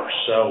merely hours.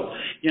 So,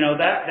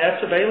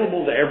 that's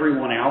available to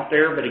everyone out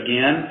there. But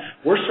again,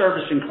 we're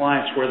servicing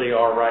clients where they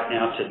are right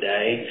now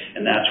today,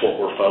 and that's what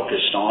we're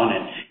focused on.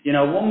 And,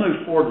 we'll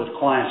move forward with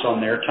clients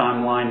on their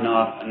timeline,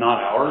 not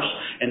ours.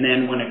 And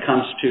then when it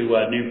comes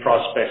to new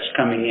prospects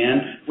coming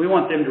in, we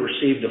want them to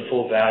receive the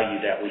full value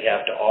that we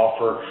have to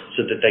offer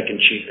so that they can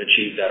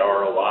achieve that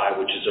ROI,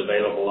 which is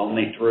available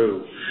only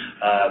through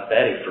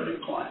Betty for new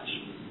clients.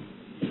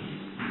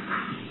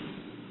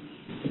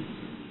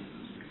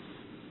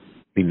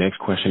 The next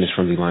question is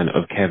from the line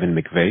of Kevin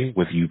McVeigh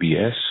with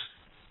UBS.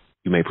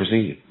 You may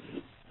proceed.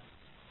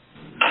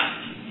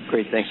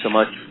 Great. Thanks so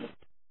much.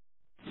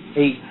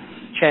 Hey,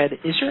 Chad,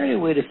 is there any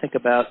way to think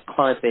about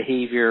client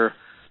behavior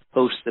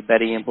post the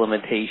Betty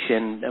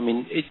implementation? I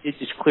mean,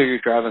 it's clear you're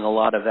driving a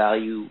lot of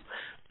value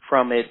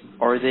from it.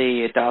 Are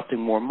they adopting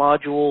more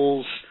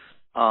modules,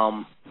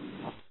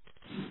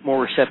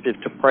 more receptive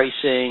to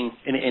pricing,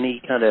 and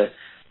any kind of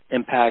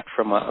impact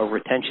from a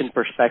retention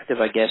perspective?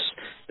 I guess,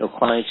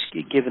 clients,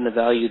 given the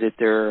value that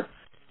they're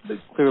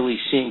clearly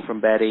seeing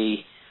from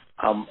Betty,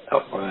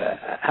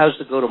 how's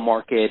the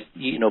go-to-market,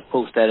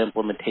 post that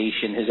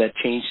implementation? Has that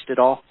changed at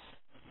all?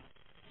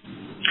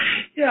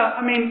 Yeah,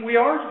 I mean, we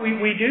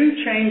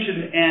do change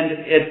and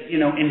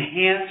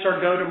enhance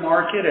our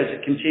go-to-market as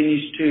it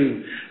continues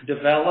to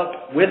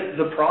develop with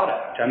the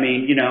product. I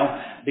mean,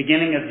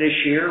 beginning of this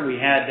year, we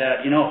had,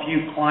 a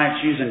few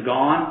clients using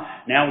Gone.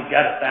 Now we've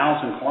got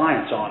 1,000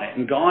 clients on it.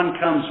 And Gone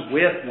comes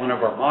with one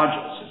of our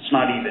modules. It's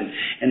not even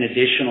an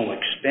additional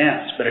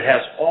expense, but it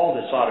has all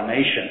this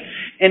automation.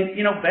 And,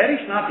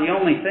 Betty's not the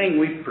only thing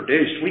we've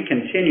produced. We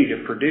continue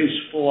to produce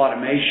full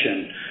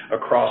automation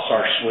across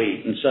our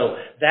suite. And so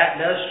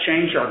that does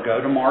change our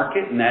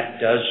go-to-market, and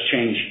that does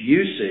change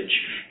usage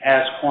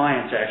as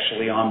clients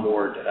actually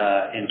onboard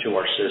into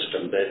our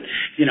system. But,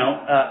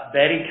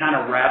 Betty kind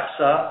of wraps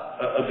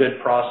up a good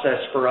process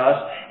for us.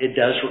 It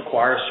does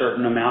require a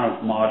certain amount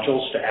of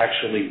modules to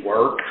actually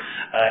work.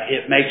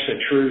 It makes a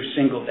true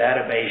single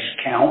database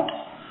count,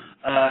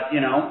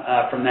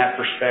 from that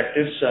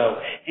perspective. So,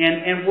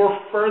 and we're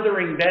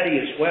furthering Betty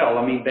as well.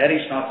 I mean,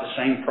 Betty's not the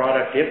same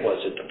product it was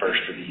at the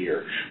first of the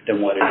year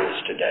than what it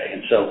is today.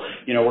 And so,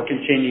 we're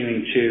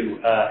continuing to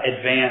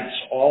advance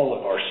all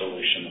of our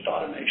solution with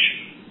automation.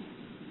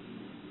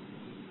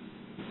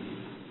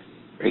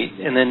 Great.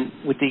 And then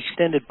with the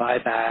extended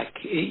buyback,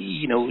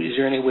 is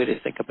there any way to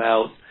think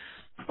about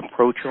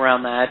approach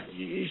around that?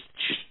 It's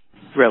just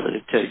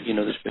relative to,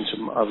 there's been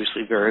some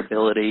obviously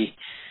variability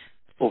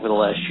over the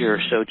last year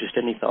or so. Just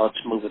any thoughts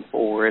moving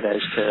forward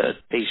as to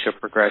pace or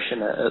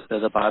progression of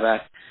the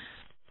buyback?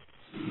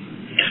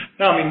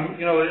 No, I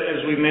mean,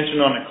 as we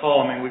mentioned on the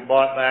call, we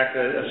bought back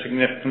a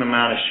significant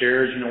amount of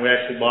shares. We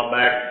actually bought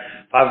back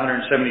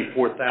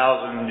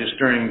 574,000 just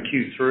during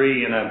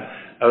Q3 and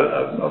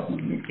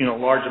a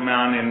large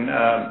amount in,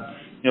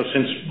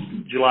 since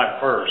July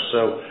 1st.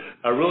 So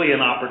really an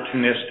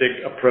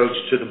opportunistic approach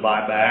to the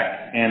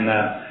buyback. And,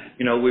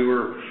 we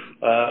were,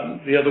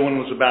 the other one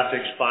was about to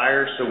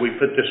expire, so we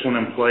put this one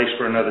in place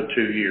for another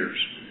 2 years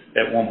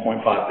at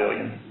 $1.5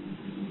 billion.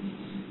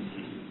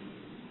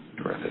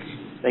 Terrific.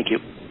 Thank you.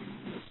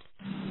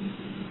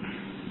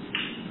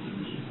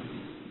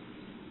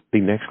 The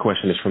next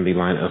question is from the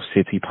line of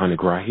Siti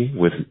Panigrahi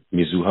with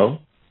Mizuho.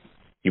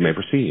 You may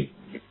proceed.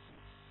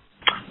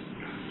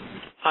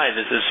 Hi,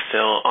 this is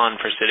Phil on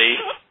for Citi.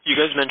 You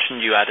guys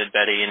mentioned you added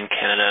Betty in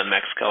Canada,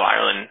 Mexico,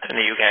 Ireland, and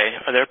the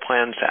UK. Are there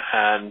plans to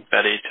add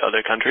Betty to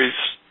other countries?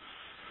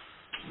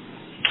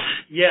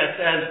 Yes,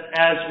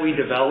 as we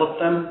develop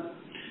them,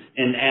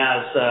 and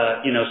as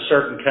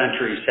certain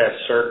countries have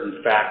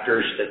certain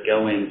factors that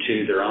go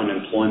into their own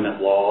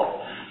employment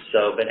law.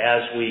 So, but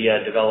as we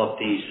develop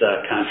these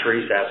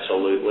countries,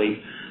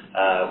 absolutely,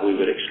 we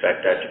would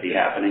expect that to be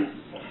happening.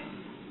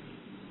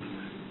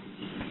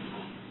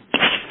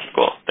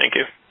 Cool. Thank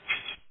you.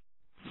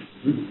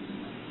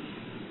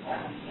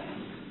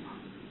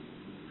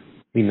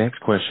 The next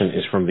question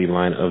is from the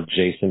line of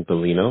Jason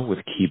Bellino with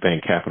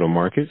KeyBanc Capital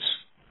Markets.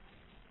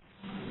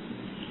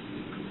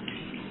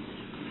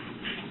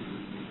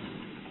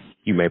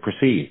 You may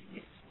proceed.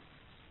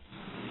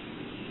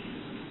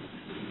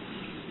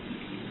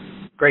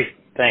 Great.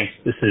 Thanks.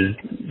 This is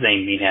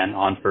Zane Meehan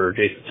on for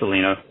Jason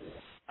Bellino.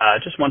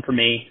 Just one for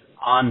me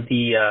on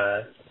the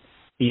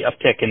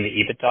uptick in the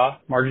EBITDA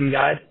margin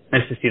guide.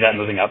 Nice to see that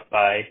moving up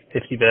by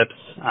 50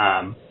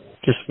 bips.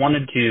 Just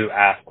wanted to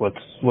ask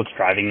what's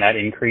driving that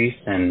increase,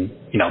 and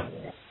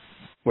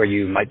where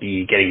you might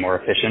be getting more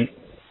efficient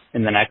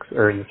in the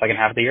second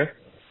half of the year.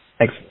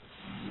 Thanks.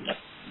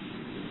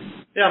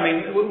 Yeah,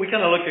 we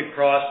kind of look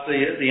across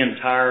the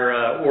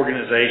entire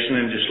organization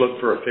and just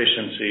look for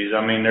efficiencies.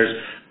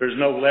 There's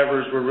no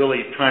levers we're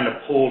really trying to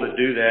pull to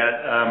do that.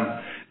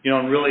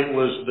 And really it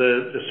was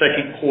the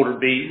second quarter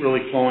beat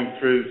really flowing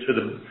through to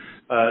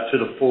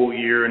the full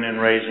year and then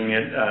raising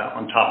it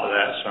on top of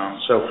that some.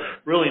 So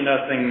really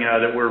nothing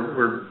that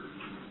we're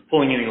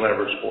pulling any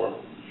levers for.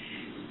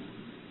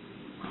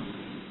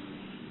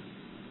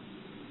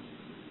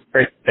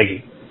 Great. Thank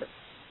you.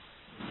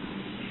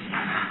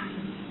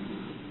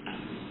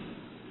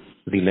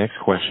 The next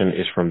question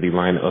is from the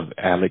line of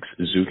Alex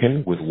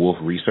Zukin with Wolfe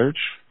Research.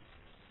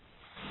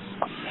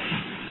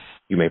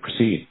 You may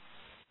proceed.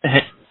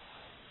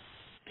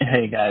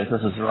 Hey guys,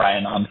 this is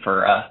Ryan on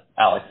for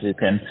Alex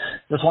Zukin.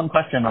 Just one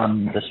question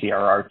on the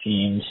CRR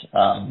teams.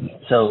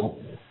 So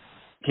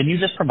can you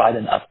just provide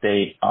an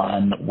update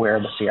on where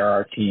the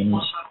CRR teams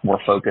were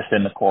focused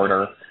in the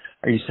quarter?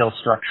 Are you still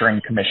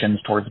structuring commissions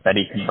towards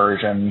Beti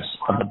conversions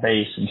of the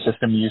base and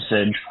system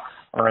usage,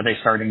 or are they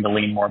starting to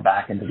lean more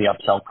back into the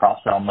upsell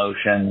cross-sell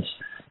motions?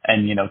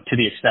 And, to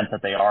the extent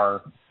that they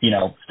are,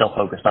 still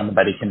focused on the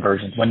Beti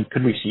conversions, when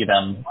could we see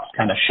them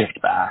kind of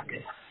shift back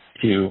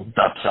to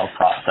the upsell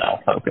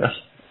cross-sell focus?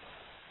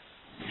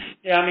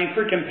 Yeah,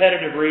 for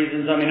competitive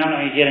reasons, I'm not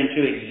going to get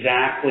into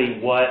exactly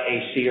what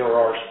a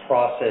CRR's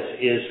process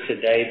is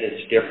today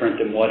that's different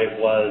than what it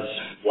was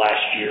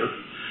last year.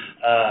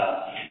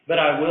 But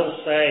I will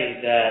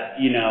say that,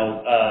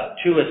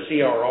 to a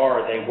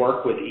CRR, they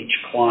work with each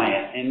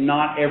client, and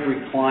not every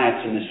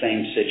client's in the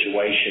same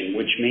situation,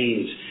 which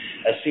means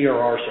a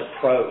CRR's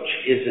approach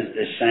isn't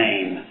the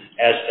same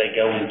as they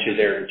go into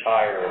their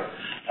entire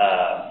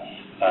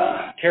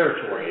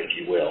territory, if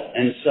you will.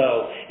 And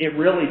so it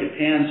really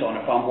depends on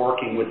if I'm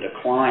working with the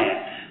client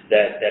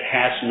that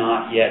has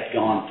not yet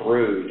gone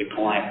through the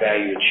client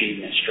value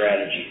achievement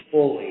strategy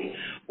fully,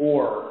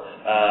 or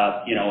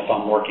if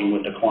I'm working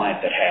with the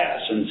client that has.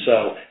 And so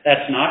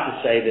that's not to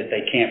say that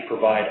they can't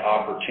provide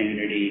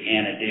opportunity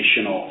and that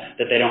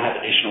they don't have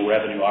additional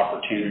revenue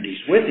opportunities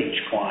with each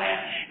client.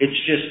 It's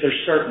just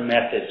there's certain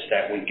methods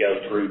that we go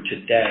through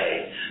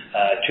today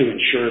to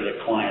ensure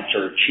that clients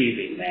are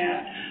achieving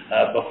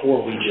that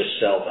before we just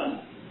sell them.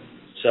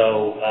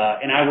 So,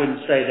 and I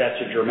wouldn't say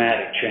that's a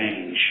dramatic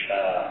change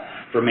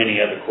from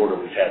any other quarter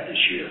we've had this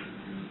year.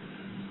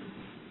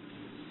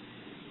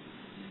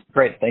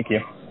 Great, thank you.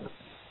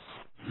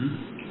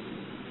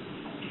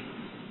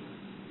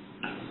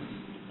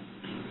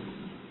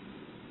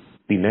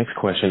 The next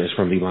question is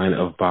from the line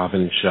of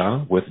Bhavin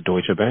Shah with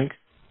Deutsche Bank.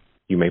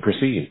 You may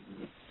proceed.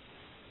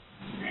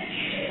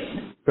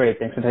 Great,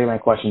 thanks for taking my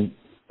question.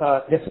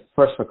 This is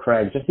first for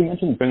Craig. Just you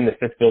mentioned bringing the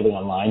fifth building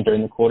online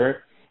during the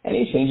quarter.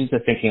 Any changes to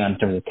thinking on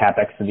terms of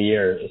CapEx for the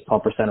year? Is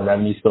 12% of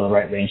revenue still the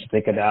right range to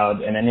think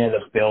about? And any of the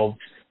builds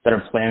that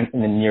are planned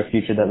in the near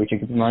future that we should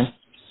keep in mind?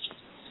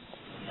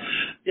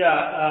 Yeah,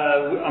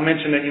 I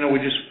mentioned that, we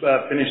just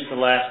finished the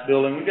last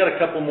building. We've got a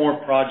couple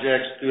more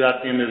projects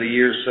throughout the end of the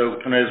year. So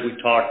kind of as we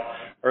talked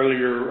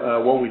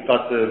earlier, what we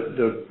thought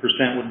the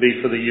percent would be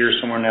for the year,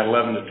 somewhere in that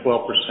 11 to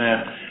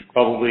 12%,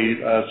 probably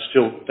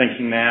still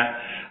thinking that.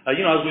 As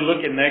we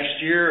look at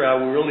next year,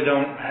 we really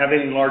don't have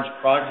any large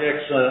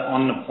projects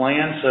on the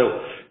plan.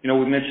 So,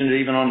 we mentioned it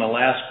even on the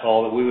last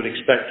call that we would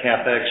expect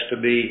CapEx to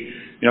be,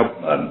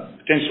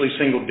 potentially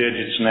single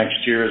digits next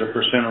year as a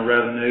percent of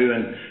revenue.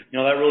 And,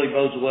 that really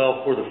bodes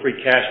well for the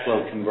free cash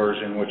flow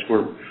conversion, which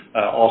we're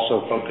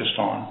also focused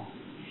on.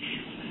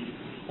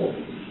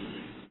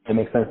 That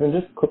makes sense. And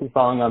just quickly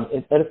following on,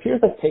 it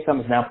appears that Paycom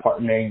is now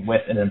partnering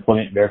with an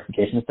employment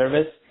verification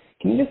service.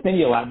 Can you just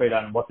maybe elaborate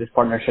on what this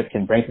partnership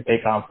can bring to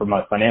Paycom from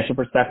a financial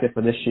perspective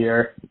for this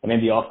year, and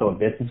maybe also a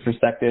business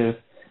perspective?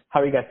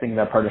 How are you guys thinking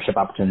about partnership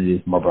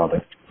opportunities more broadly?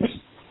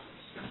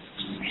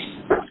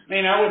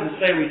 I wouldn't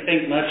say we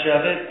think much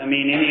of it.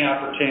 Any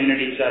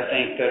opportunities I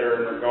think that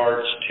are in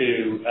regards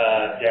to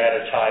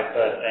data type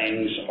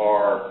things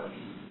are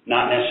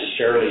not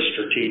necessarily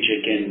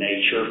strategic in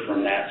nature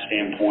from that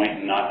standpoint,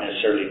 and not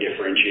necessarily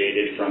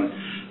differentiated from.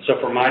 So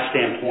from my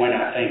standpoint,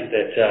 I think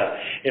that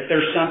if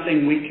there's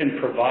something we can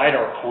provide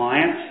our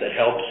clients that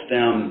helps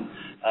them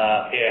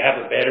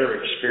have a better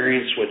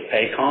experience with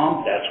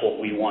Paycom, that's what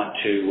we want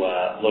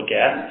to look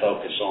at and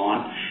focus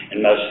on,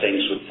 and most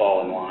things would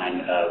fall in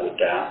line with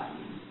that.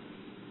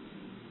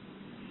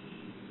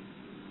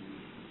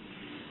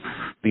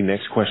 The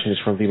next question is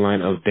from the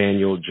line of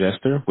Daniel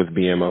Jester with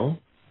BMO.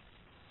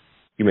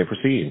 You may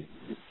proceed.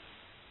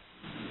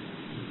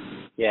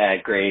 Yeah,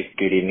 great.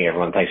 Good evening,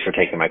 everyone. Thanks for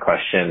taking my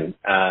question.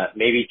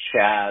 Maybe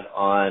Chad,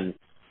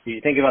 do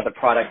you think about the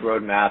product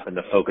roadmap and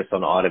the focus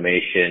on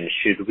automation,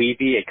 should we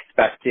be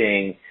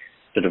expecting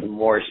sort of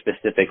more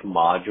specific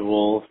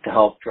modules to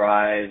help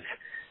drive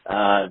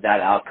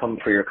that outcome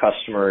for your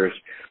customers?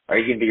 Are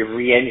you going to be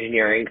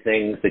re-engineering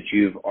things that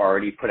you've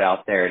already put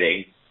out there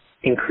to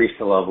increase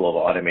the level of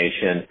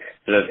automation?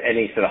 Sort of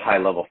any sort of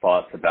high-level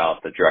thoughts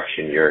about the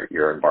direction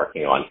you're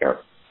embarking on here?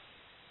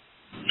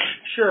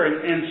 Sure,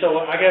 and so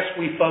I guess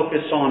we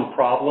focus on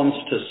problems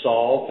to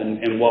solve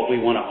and what we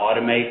want to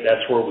automate.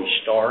 That's where we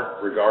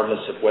start, regardless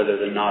of whether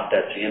or not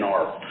that's in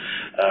our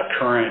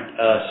current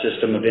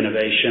system of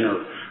innovation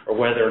or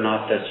whether or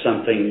not that's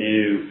something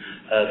new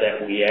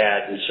that we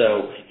add. And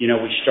so,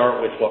 we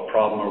start with what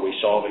problem are we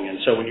solving. And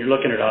so when you're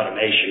looking at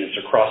automation, it's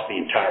across the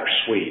entire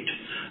suite.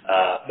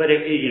 But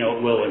it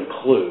will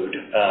include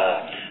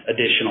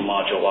additional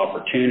module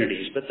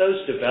opportunities. But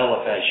those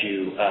develop as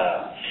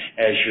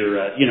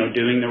you're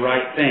doing the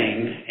right thing,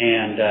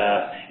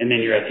 and then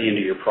you're at the end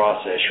of your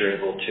process, you're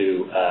able to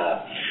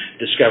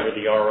discover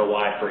the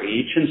ROI for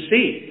each and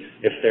see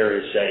if there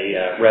is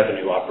a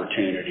revenue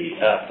opportunity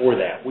for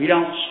that. We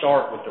don't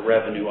start with the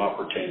revenue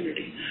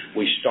opportunity.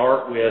 We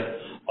start with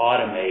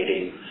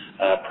automating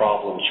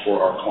problems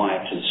for our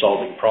clients and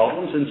solving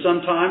problems, and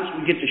sometimes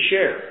we get to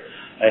share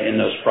in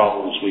those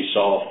problems we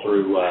solve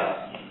through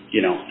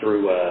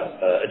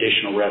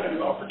additional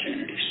revenue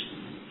opportunities.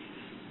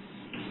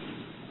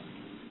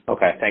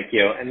 Okay, thank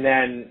you. And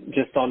then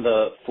just on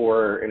the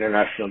 4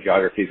 international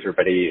geographies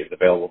everybody is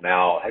available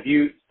now, have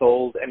you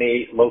sold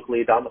any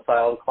locally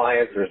domiciled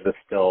clients, or is this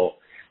still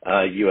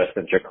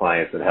U.S.-centric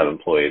clients that have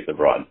employees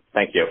abroad?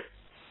 Thank you.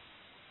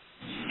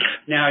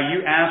 Now, are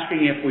you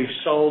asking if we've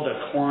sold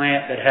a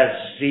client that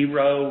has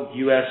 0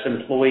 U.S.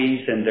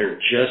 employees and they're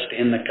just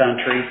in the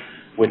country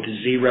with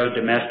 0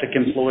 domestic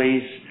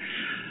employees?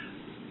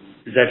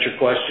 Is that your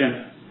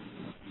question?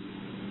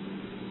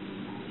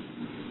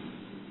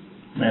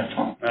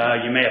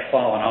 You may have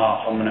fallen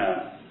off. I'm going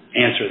to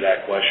answer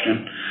that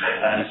question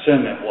and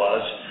assume it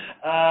was.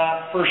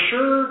 For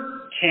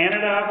sure,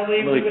 Canada, I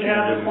believe we would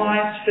have the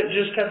clients that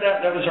just had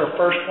that. That was our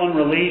first one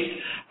released.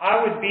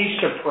 I would be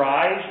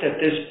surprised at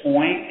this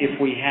point if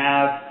we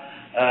have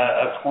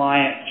a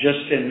client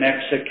just in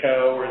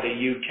Mexico or the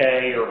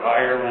UK or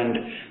Ireland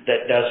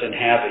that doesn't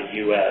have a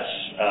U.S.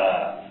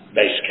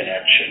 based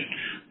connection.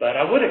 But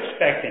I would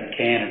expect in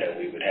Canada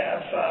we would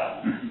have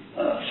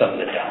some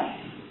that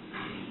don't.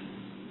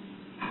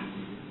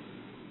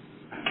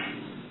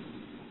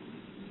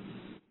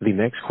 The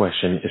next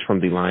question is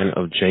from the line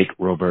of Jake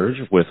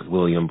Roberge with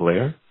William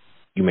Blair.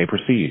 You may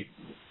proceed.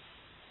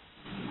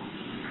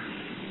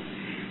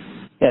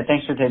 Yeah,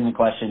 thanks for taking the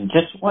question.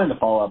 Just wanted to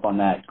follow up on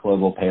that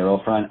global payroll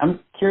front. I'm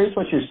curious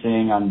what you're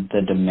seeing on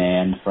the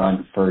demand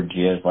front for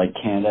geos like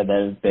Canada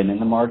that have been in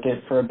the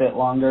market for a bit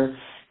longer,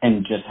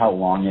 and just how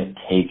long it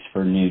takes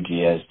for new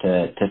geos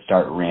to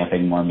start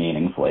ramping more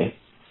meaningfully.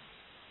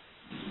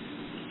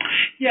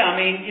 Yeah, I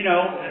mean,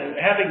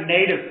 having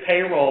native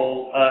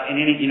payroll in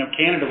any,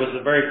 Canada was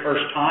the very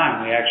first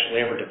time we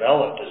actually ever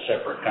developed a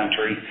separate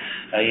country.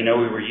 We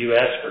were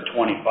U.S. for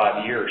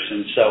 25 years,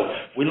 and so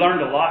we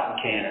learned a lot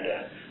in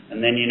Canada.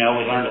 And then, we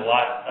learned a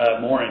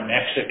lot more in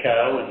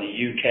Mexico and the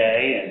UK,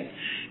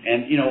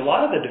 and a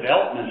lot of the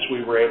developments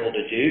we were able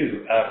to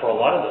do for a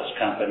lot of those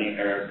companies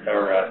or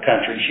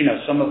countries,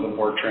 some of them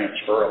were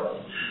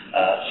transferable,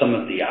 some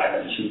of the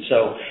items. And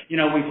so,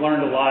 we've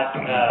learned a lot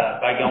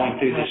by going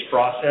through this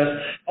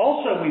process.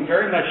 Also, we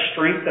very much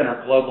strengthen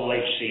our global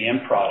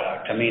HCM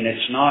product. I mean,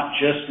 it's not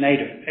just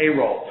native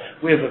payroll.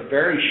 We have a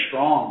very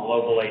strong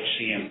global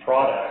HCM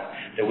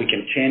product that we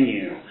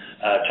continue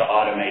to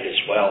automate as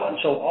well. And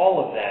so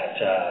all of that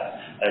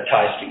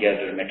ties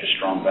together to make a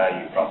strong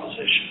value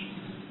proposition.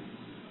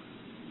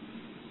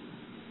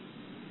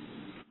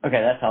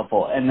 Okay, that's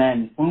helpful. And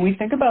then when we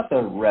think about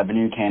the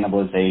revenue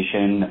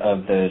cannibalization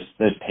of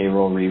those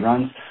payroll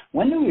reruns,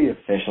 when do we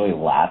officially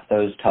lap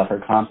those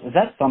tougher comps? Is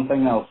that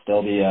something that will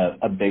still be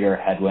a bigger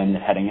headwind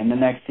heading into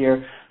next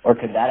year, or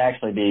could that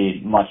actually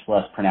be much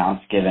less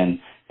pronounced given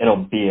it'll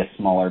be a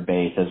smaller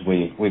base as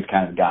we've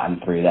kind of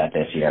gotten through that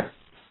this year?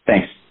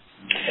 Thanks.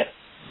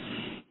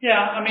 Yeah,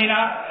 I mean,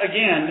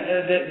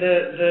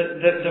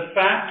 the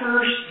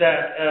factors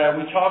that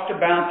we talked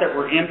about that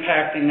were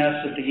impacting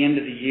us at the end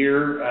of the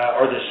year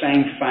are the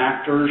same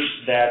factors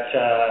that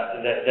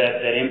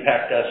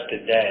impact us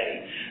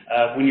today.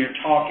 When you're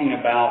talking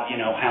about,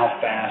 how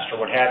fast or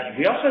what have you,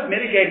 we also have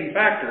mitigating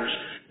factors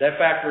that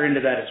factor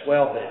into that as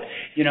well. That,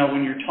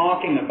 when you're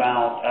talking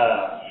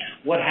about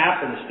what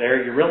happens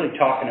there, you're really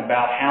talking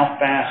about how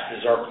fast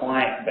is our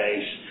client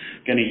base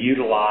going to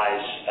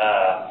utilize,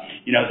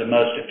 the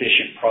most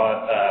efficient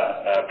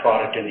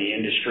product in the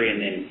industry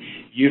and then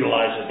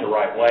utilize it the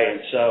right way.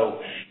 And so,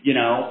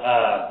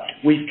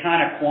 we've kind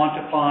of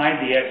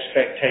quantified the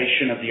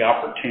expectation of the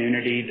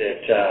opportunity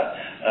that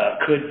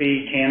could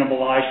be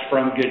cannibalized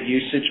from good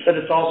usage, but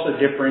it's also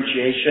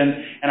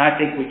differentiation, and I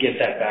think we get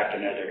that back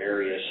in other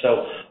areas.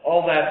 So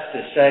all that's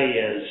to say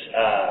is,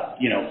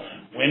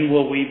 when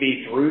will we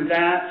be through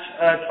that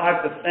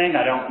type of thing?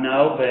 I don't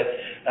know, but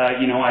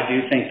I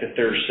do think that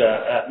there's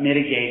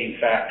mitigating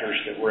factors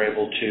that we're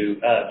able to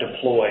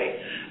deploy,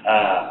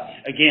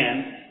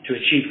 again, to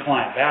achieve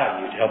client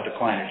value, to help the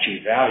client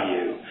achieve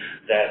value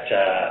that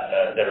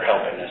are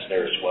helping us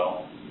there as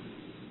well.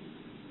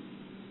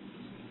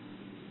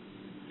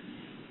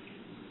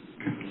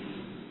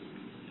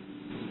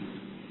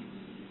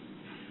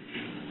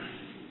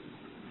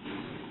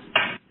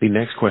 The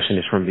next question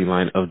is from the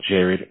line of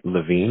Jared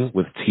Levine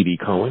with TD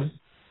Cowen.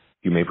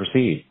 You may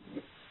proceed.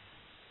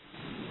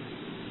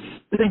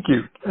 Thank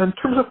you. In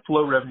terms of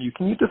float revenue,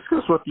 can you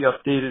discuss what the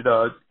updated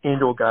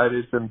annual guide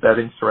is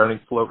embedding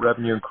surrounding float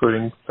revenue,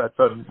 including Fed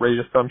Fund rate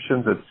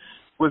assumptions? And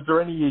was there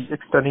any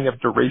extending of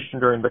duration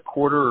during the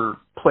quarter or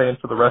plan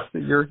for the rest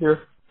of the year here?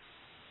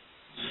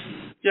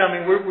 Yeah, I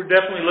mean, we're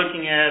definitely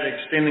looking at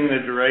extending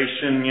the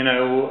duration,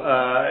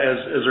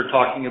 as they're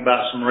talking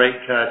about some rate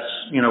cuts,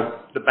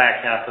 the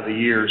back half of the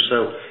year.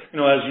 So,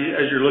 as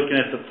you're looking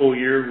at the full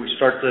year, we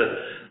start to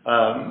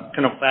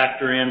kind of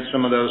factor in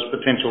some of those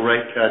potential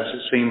rate cuts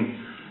that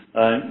seem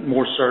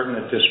more certain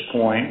at this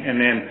point. And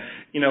then,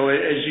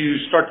 as you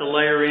start to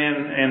layer in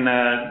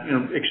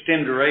and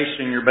extend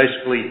duration, you're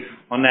basically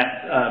on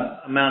that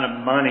amount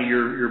of money,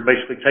 you're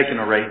basically taking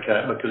a rate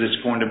cut because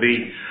it's going to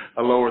be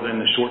lower than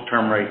the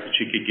short-term rate that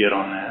you could get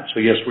on that. So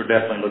yes, we're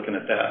definitely looking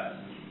at that.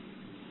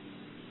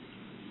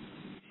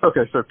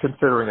 Okay, so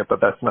considering it,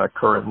 but that's not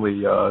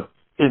currently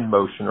in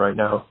motion right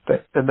now.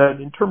 And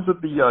then in terms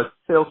of the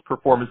sales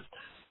performance,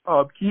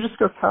 can you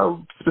discuss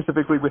how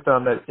specifically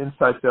within that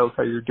inside sales,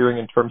 how you're doing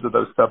in terms of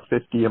those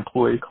sub-50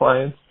 employee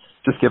clients,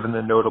 just given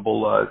the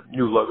notable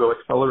new logo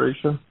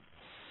acceleration?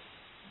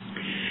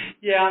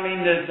 Yeah, I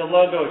mean, the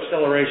logo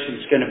acceleration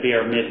is going to be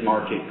our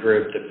mid-market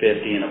group, the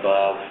 50 and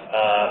above.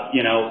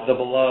 The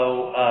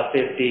below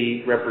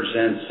 50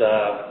 represents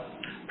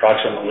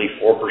approximately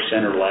 4%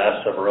 or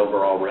less of our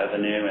overall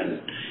revenue,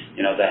 and,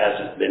 that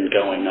hasn't been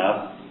going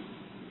up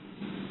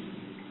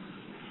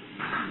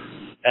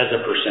as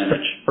a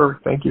percentage.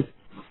 Perfect. Thank you.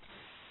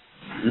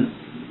 Mm-hmm.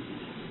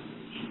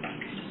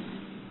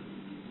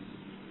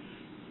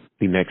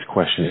 The next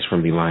question is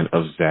from the line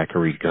of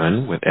Zachary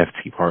Gunn with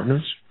FT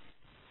Partners.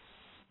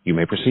 You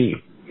may proceed.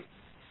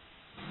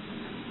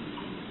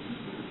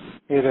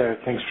 Hey there.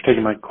 Thanks for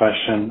taking my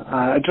question.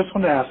 I just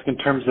wanted to ask in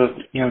terms of,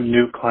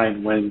 new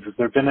client wins, has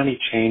there been any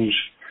change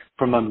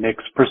from a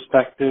mix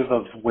perspective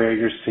of where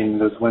you're seeing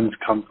those wins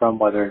come from,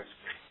 whether it's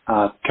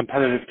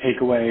competitive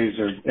takeaways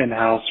or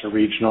in-house or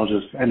regional,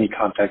 just any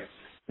context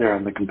there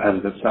on the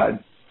competitive side?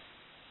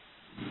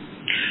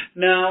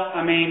 No,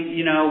 I mean,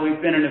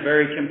 we've been in a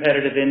very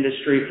competitive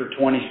industry for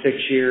 26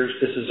 years.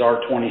 This is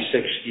our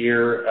 26th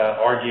year.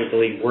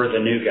 Arguably, we're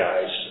the new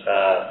guys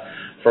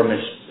from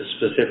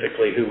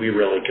specifically who we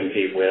really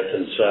compete with.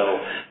 And so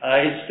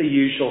it's the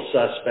usual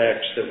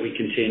suspects that we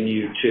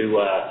continue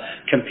to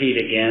compete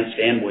against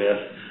and with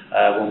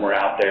when we're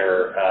out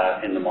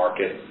there in the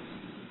market.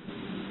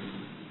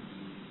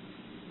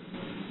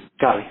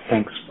 Got it.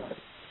 Thanks.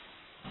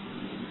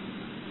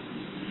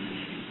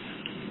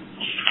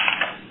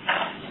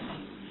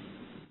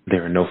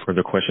 There are no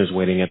further questions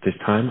waiting at this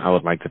time. I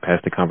would like to pass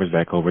the conference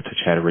back over to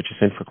Chad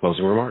Richardson for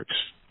closing remarks.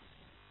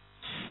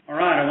 All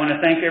right. I want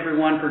to thank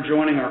everyone for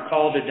joining our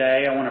call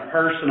today. I want to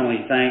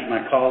personally thank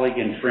my colleague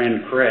and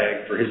friend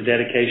Craig for his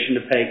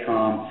dedication to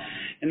Paycom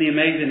and the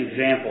amazing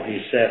example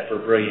he set for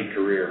a brilliant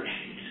career.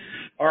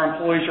 Our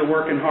employees are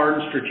working hard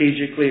and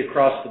strategically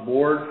across the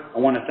board. I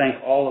want to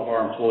thank all of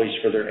our employees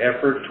for their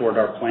effort toward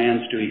our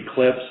plans to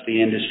eclipse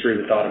the industry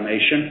with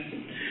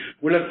automation.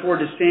 We look forward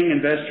to seeing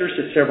investors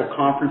at several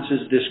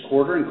conferences this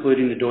quarter,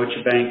 including the Deutsche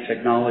Bank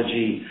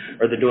Technology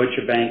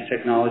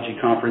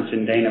Conference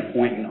in Dana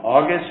Point in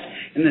August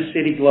and the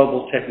Citi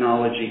Global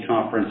Technology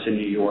Conference in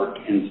New York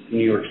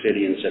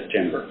City in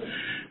September.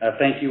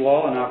 Thank you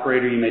all, and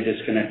operator, you may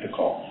disconnect the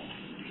call.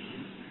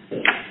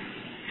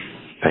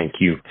 Thank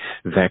you.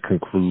 That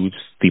concludes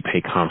the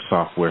Paycom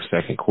Software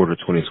second quarter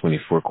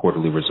 2024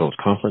 quarterly results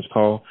conference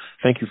call.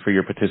 Thank you for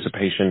your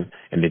participation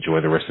and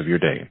enjoy the rest of your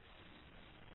day.